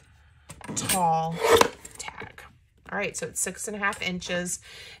tall tag. All right, so it's 6.5 inches,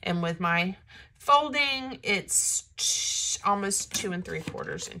 and with my folding, it's almost 2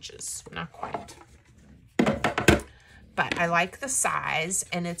 3/4 inches. Not quite. But I like the size,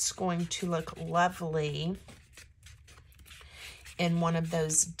 and it's going to look lovely in one of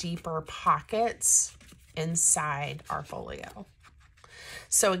those deeper pockets inside our folio.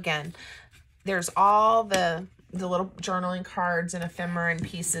 So again, there's all the little journaling cards and ephemera and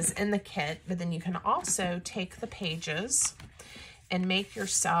pieces in the kit, but then you can also take the pages and make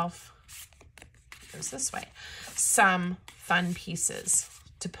yourself, goes this way, some fun pieces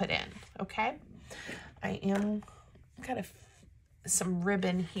to put in, okay? Got some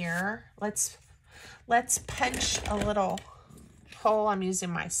ribbon here. Let's punch a little hole. I'm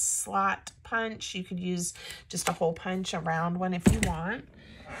using my slot punch. You could use just a hole punch, a round one if you want.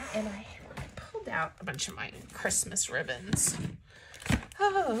 And I pulled out a bunch of my Christmas ribbons.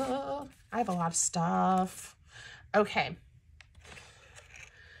 Oh, I have a lot of stuff. Okay.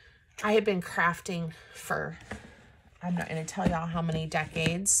 I have been crafting for, I'm not going to tell y'all how many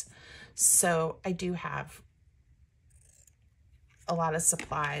decades. So I do have a lot of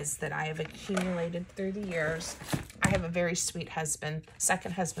supplies that I have accumulated through the years. I have a very sweet husband.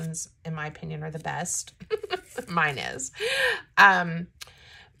 Second husbands, in my opinion, are the best. Mine is.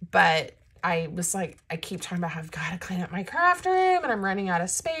 But I was like, I keep talking about how I've got to clean up my craft room and I'm running out of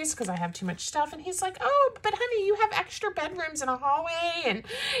space because I have too much stuff. And he's like, oh, but honey, you have extra bedrooms and a hallway and,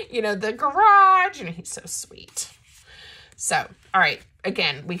 you know, the garage. And he's so sweet. So, all right.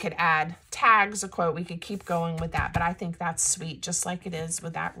 Again, we could add tags, a quote. We could keep going with that, but I think that's sweet, just like it is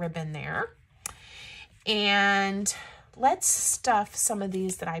with that ribbon there. And let's stuff some of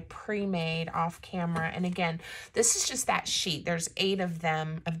these that I pre-made off camera. And again, this is just that sheet. There's 8 of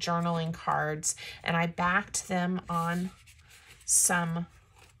them of journaling cards, and I backed them on some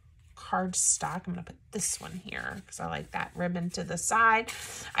cardstock. I'm going to put this one here because I like that ribbon to the side.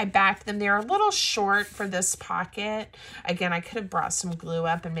 I backed them. They're a little short for this pocket. Again, I could have brought some glue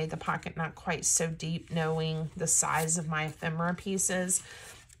up and made the pocket not quite so deep, knowing the size of my ephemera pieces.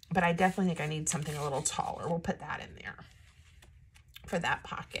 But I definitely think I need something a little taller. We'll put that in there for that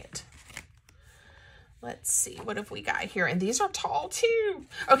pocket. Let's see, what have we got here? And these are tall too.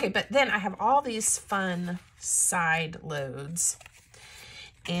 Okay, but then I have all these fun side loads.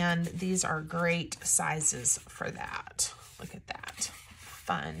 And these are great sizes for that. Look at that.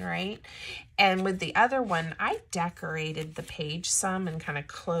 Fun, right? And with the other one, I decorated the page some and kind of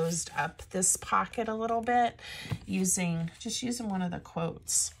closed up this pocket a little bit just using one of the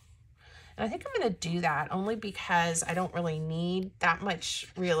quotes. And I think I'm going to do that only because I don't really need that much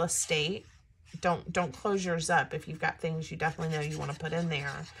real estate. Don't close yours up if you've got things you definitely know you want to put in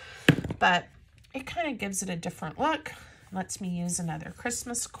there. But it kind of gives it a different look. Lets me use another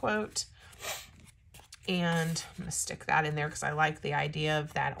Christmas quote. And I'm going to stick that in there because I like the idea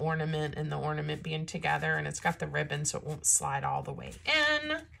of that ornament and the ornament being together. And it's got the ribbon so it won't slide all the way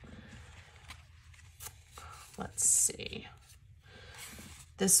in. Let's see.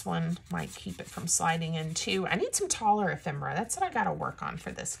 This one might keep it from sliding in too. I need some taller ephemera. That's what I got to work on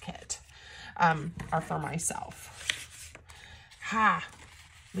for this kit. Or for myself.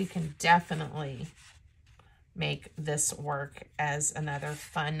 We can definitely make this work as another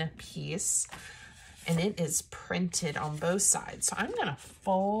fun piece. And it is printed on both sides. So I'm going to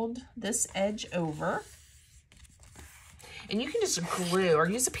fold this edge over. And you can just glue or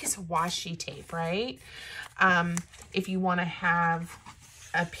use a piece of washi tape, right? If you want to have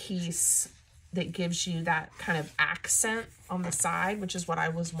a piece that gives you that kind of accent on the side, which is what I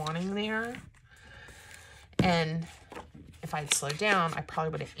was wanting there. And if I'd slowed down, I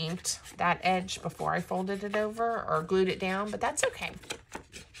probably would have inked that edge before I folded it over or glued it down, but that's okay.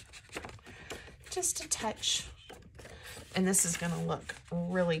 Just a touch. And this is going to look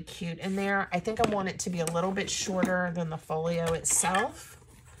really cute in there. I think I want it to be a little bit shorter than the folio itself,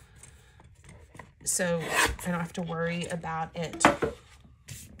 so I don't have to worry about it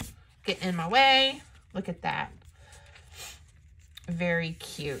getting in my way. Look at that. Very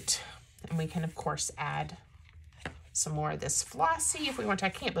cute. And we can, of course, add some more of this flossy if we want to. I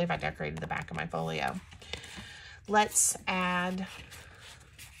can't believe I decorated the back of my folio. Let's add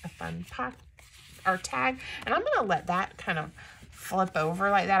a fun tag. And I'm going to let that kind of flip over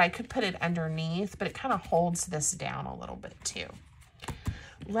like that. I could put it underneath, but it kind of holds this down a little bit too.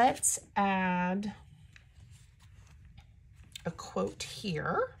 Let's add a quote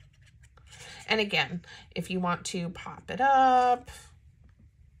here. And again, if you want to pop it up,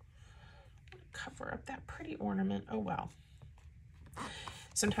 cover up that pretty ornament. Oh, well.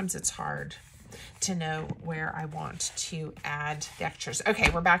 Sometimes it's hard to know where I want to add the extras. Okay,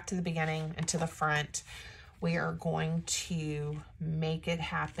 we're back to the beginning and to the front. We are going to make it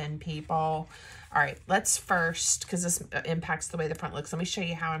happen, people. All right, let's first, because this impacts the way the front looks, let me show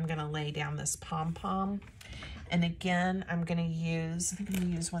you how I'm going to lay down this pom-pom. And again, I'm going to use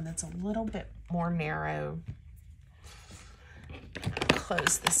one that's a little bit more narrow.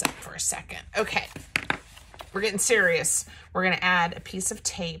 Close this up for a second. Okay, we're getting serious. We're going to add a piece of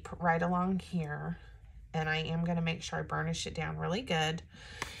tape right along here, and I am going to make sure I burnish it down really good.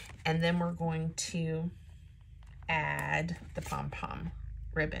 And then we're going to add the pom-pom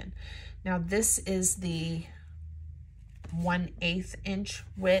ribbon. Now this is the 1/8 inch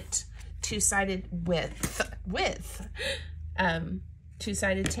width, two-sided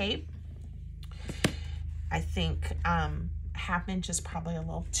two-sided tape. I think 1/2 inch is probably a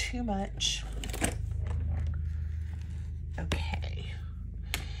little too much. Okay,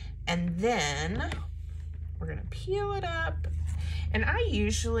 and then we're gonna peel it up, and I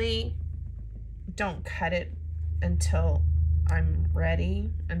usually don't cut it until I'm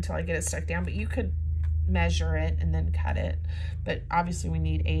ready, until I get it stuck down, but you could measure it and then cut it, but obviously we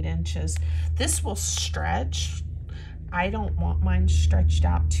need 8 inches. This will stretch. I don't want mine stretched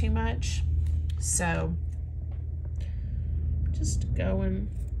out too much, so just going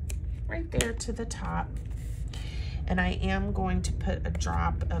right there to the top. And I am going to put a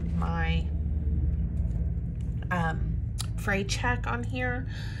drop of my fray check on here,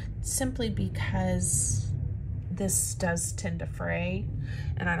 simply because this does tend to fray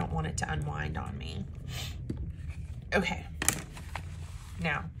and I don't want it to unwind on me. Okay,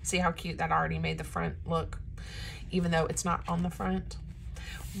 now see how cute that already made the front look, even though it's not on the front.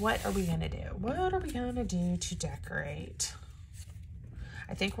 What are we gonna do? What are we gonna do to decorate?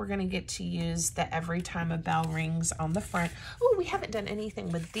 I think we're gonna get to use the every time a bell rings on the front. Oh, we haven't done anything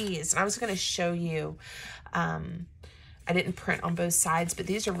with these. And I was gonna show you, I didn't print on both sides, but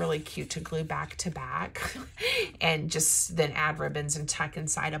these are really cute to glue back to back and just then add ribbons and tuck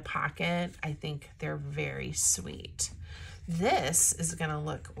inside a pocket. I think they're very sweet. This is gonna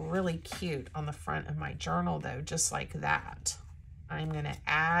look really cute on the front of my journal though, just like that. I'm gonna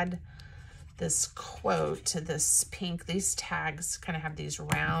add this quote to this pink. These tags kind of have these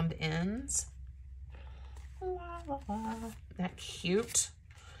round ends. La, la, la. Isn't that cute?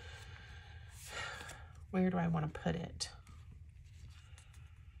 Where do I want to put it?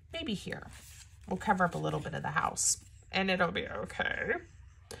 Maybe here. We'll cover up a little bit of the house and it'll be okay.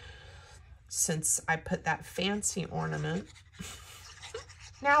 Since I put that fancy ornament.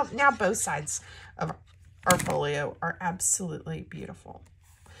 Now both sides of our folio are absolutely beautiful.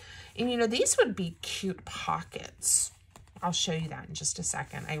 And you know, these would be cute pockets. I'll show you that in just a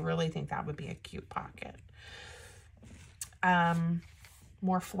second. I really think that would be a cute pocket.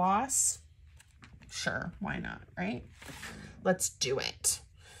 More floss? Sure, why not, right? Let's do it.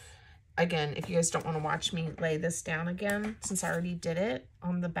 Again, if you guys don't want to watch me lay this down again, since I already did it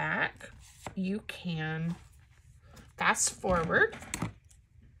on the back, you can fast forward.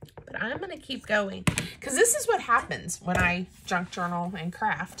 But I'm going to keep going because this is what happens when I junk journal and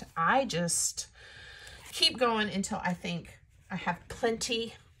craft. I just keep going until I think I have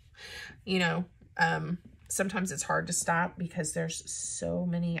plenty. You know, sometimes it's hard to stop because there's so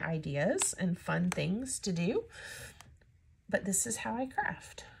many ideas and fun things to do. But this is how I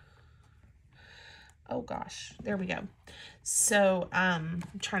craft. Oh gosh, there we go. So I'm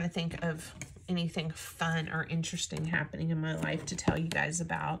trying to think of anything fun or interesting happening in my life to tell you guys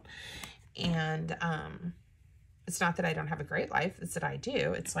about. And it's not that I don't have a great life, it's that I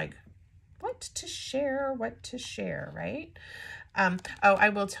do. It's like what to share, right? Oh, I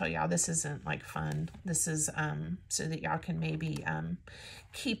will tell y'all, this isn't like fun. This is so that y'all can maybe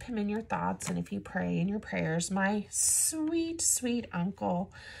keep him in your thoughts, and if you pray in your prayers. My sweet, sweet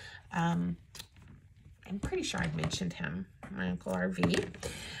uncle, I'm pretty sure I mentioned him, my Uncle RV.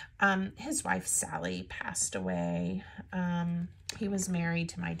 His wife Sally passed away. He was married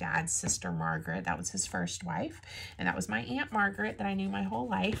to my dad's sister Margaret. That was his first wife, and that was my Aunt Margaret that I knew my whole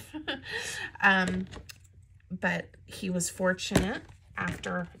life. But he was fortunate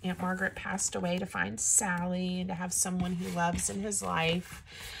after Aunt Margaret passed away to find Sally and to have someone he loves in his life.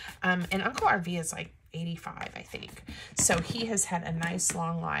 And Uncle RV is like 85, I think. So he has had a nice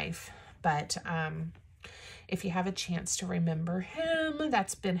long life. But if you have a chance to remember him,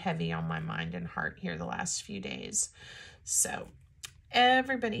 that's been heavy on my mind and heart here the last few days. So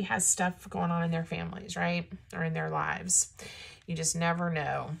everybody has stuff going on in their families, right? Or in their lives. You just never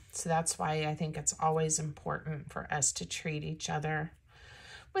know. So that's why I think it's always important for us to treat each other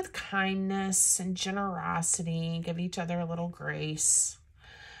with kindness and generosity, give each other a little grace.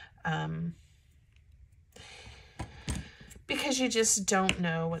 Because you just don't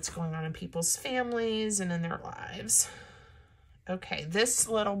know what's going on in people's families and in their lives. Okay, this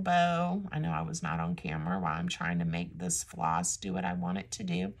little bow, I know I was not on camera while I'm trying to make this floss do what I want it to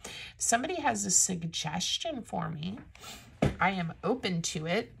do. If somebody has a suggestion for me, I am open to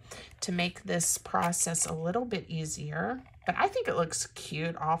it to make this process a little bit easier. But I think it looks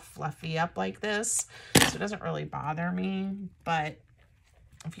cute, all fluffy up like this, so it doesn't really bother me. But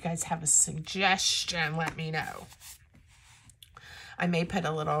if you guys have a suggestion, let me know. I may put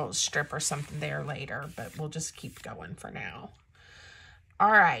a little strip or something there later, but we'll just keep going for now.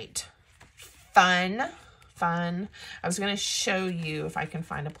 All right, fun. I was going to show you if I can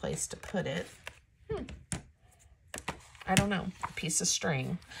find a place to put it. I don't know, a piece of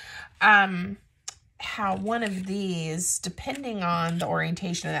string. How one of these, depending on the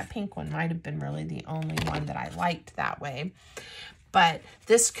orientation of that pink one, might have been really the only one that I liked that way. But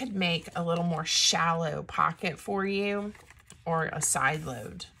this could make a little more shallow pocket for you, or a side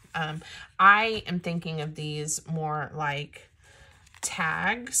load. I am thinking of these more like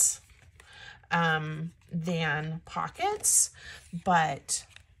tags than pockets, but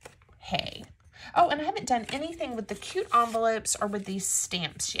hey. Oh, and I haven't done anything with the cute envelopes or with these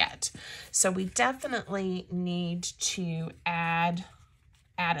stamps yet. So we definitely need to add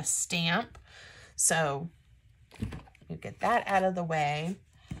a stamp. So you get that out of the way.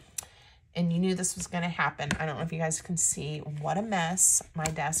 And you knew this was going to happen. I don't know if you guys can see what a mess my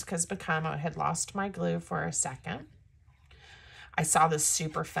desk has become. I had lost my glue for a second. I saw this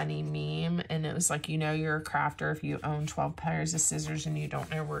super funny meme, and it was like, you know you're a crafter if you own 12 pairs of scissors and you don't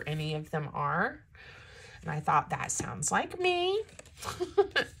know where any of them are. And I thought, that sounds like me.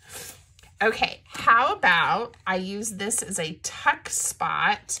 Okay, how about I use this as a tuck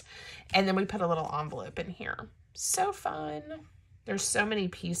spot, and then we put a little envelope in here. So fun. There's so many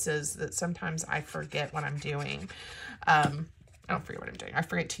pieces that sometimes I forget what I'm doing. I don't forget what I'm doing. I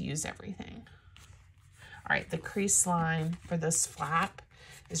forget to use everything. All right, the crease line for this flap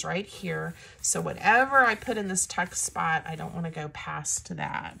is right here. So whatever I put in this tuck spot, I don't want to go past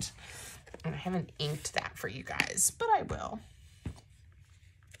that. And I haven't inked that for you guys, but I will.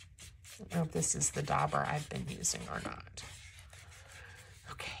 I don't know if this is the dauber I've been using or not.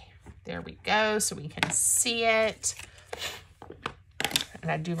 Okay, there we go, so we can see it. And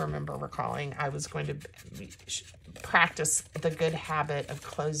I do remember recalling I was going to practice the good habit of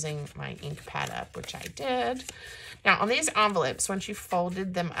closing my ink pad up, which I did. Now, on these envelopes, once you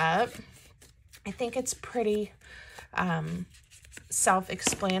folded them up, I think it's pretty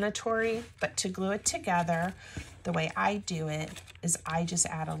self-explanatory, but to glue it together, the way I do it is I just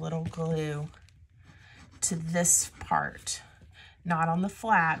add a little glue to this part, not on the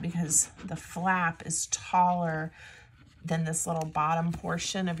flap, because the flap is taller than this little bottom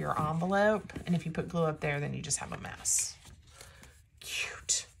portion of your envelope. And if you put glue up there, then you just have a mess.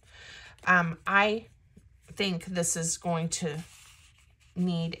 Cute. I think this is going to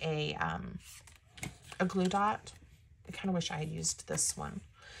need a glue dot. I kind of wish I had used this one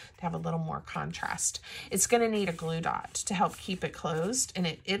to have a little more contrast. It's going to need a glue dot to help keep it closed, and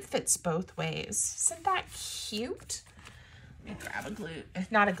it fits both ways. Isn't that cute? Let me grab a glue,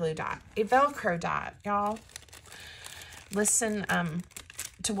 not a glue dot, a Velcro dot, y'all. Listen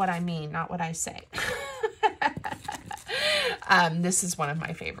to what I mean, not what I say. This is one of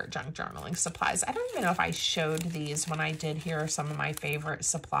my favorite junk journaling supplies. I don't even know if I showed these when I did here some of my favorite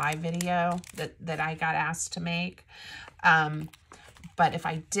supply video that I got asked to make. But if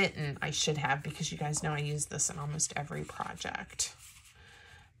I didn't, I should have, because you guys know I use this in almost every project.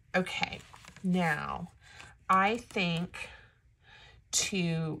 Okay, now I think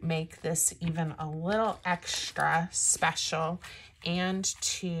to make this even a little extra special and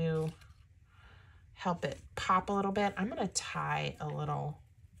to help it pop a little bit, I'm going to tie a little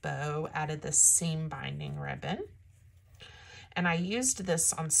bow out of this seam binding ribbon. And I used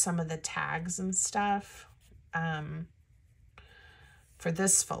this on some of the tags and stuff for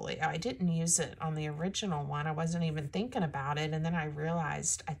this folio. I didn't use it on the original one. I wasn't even thinking about it. And then I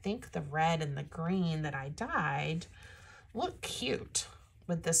realized I think the red and the green that I dyed look cute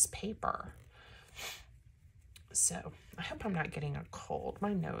with this paper. So I hope I'm not getting a cold.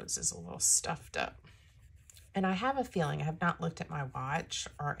 My nose is a little stuffed up. And I have a feeling, I have not looked at my watch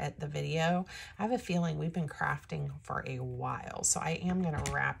or at the video. I have a feeling we've been crafting for a while. So I am going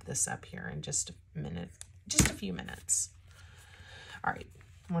to wrap this up here in just a minute, just a few minutes. All right,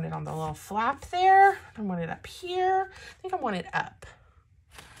 I want it on the little flap there. I want it up here. I think I want it up.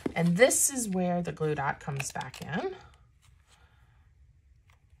 And this is where the glue dot comes back in.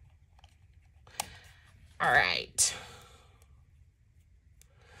 All right.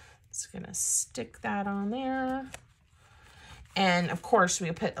 Just gonna stick that on there. And of course, we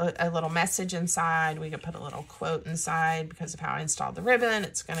put a little message inside. We could put a little quote inside because of how I installed the ribbon.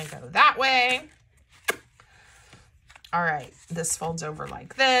 It's gonna go that way. All right, this folds over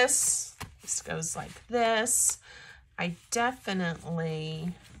like this. This goes like this. I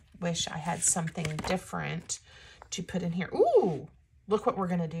definitely wish I had something different to put in here. Ooh, look what we're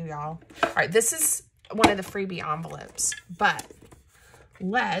gonna do, y'all. All right, this is one of the freebie envelopes, but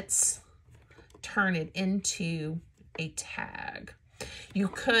let's turn it into a tag. You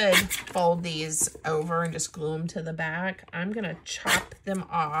could fold these over and just glue them to the back. I'm gonna chop them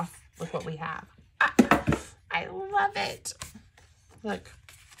off with what we have. I love it. Look.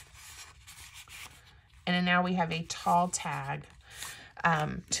 And then now we have a tall tag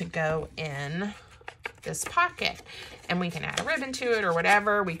to go in this pocket. And we can add a ribbon to it or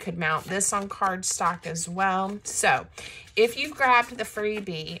whatever. We could mount this on cardstock as well. So if you've grabbed the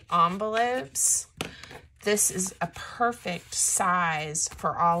freebie envelopes, this is a perfect size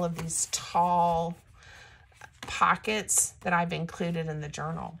for all of these tall pockets that I've included in the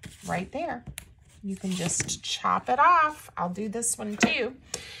journal right there. You can just chop it off. I'll do this one too.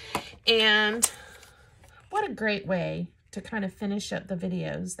 And what a great way to kind of finish up the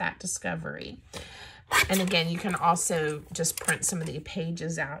videos, that discovery. And again, you can also just print some of the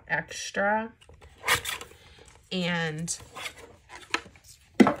pages out extra. And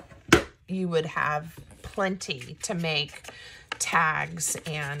you would have plenty to make tags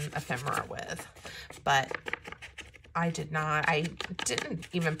and ephemera with. But I didn't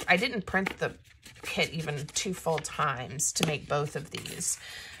print the kit even 2 full times to make both of these.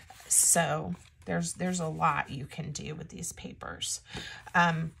 So there's a lot you can do with these papers.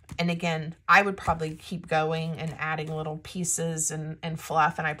 And again, I would probably keep going and adding little pieces and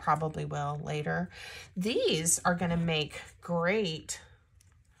fluff, and I probably will later. These are going to make great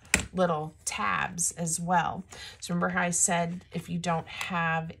little tabs as well. So remember how I said if you don't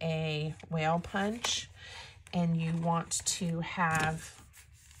have a whale punch and you want to have,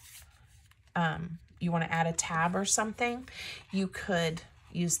 you want to add a tab or something, you could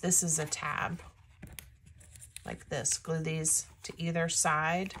use this as a tab. Like this, glue these to either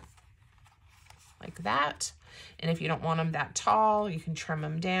side like that. And if you don't want them that tall, you can trim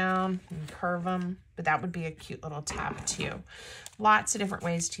them down and curve them, but that would be a cute little tab too. Lots of different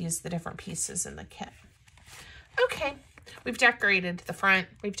ways to use the different pieces in the kit. Okay, we've decorated the front,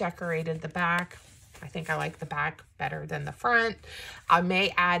 we've decorated the back. I think I like the back better than the front. I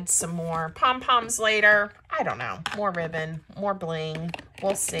may add some more pom-poms later. I don't know, more ribbon, more bling,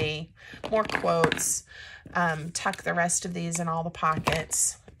 we'll see. More quotes. Tuck the rest of these in all the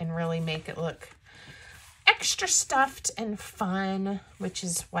pockets and really make it look extra stuffed and fun, which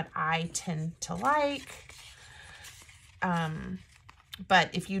is what I tend to like. But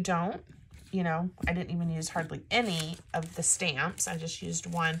if you don't, you know, I didn't even use hardly any of the stamps. I just used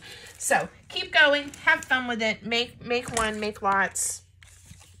one. So keep going, have fun with it. Make one, make lots.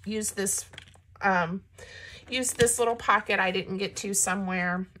 Use this little pocket I didn't get to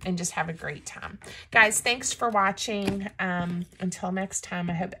somewhere and just have a great time. Guys, thanks for watching. Until next time,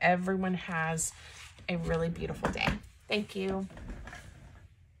 I hope everyone has a really beautiful day. Thank you.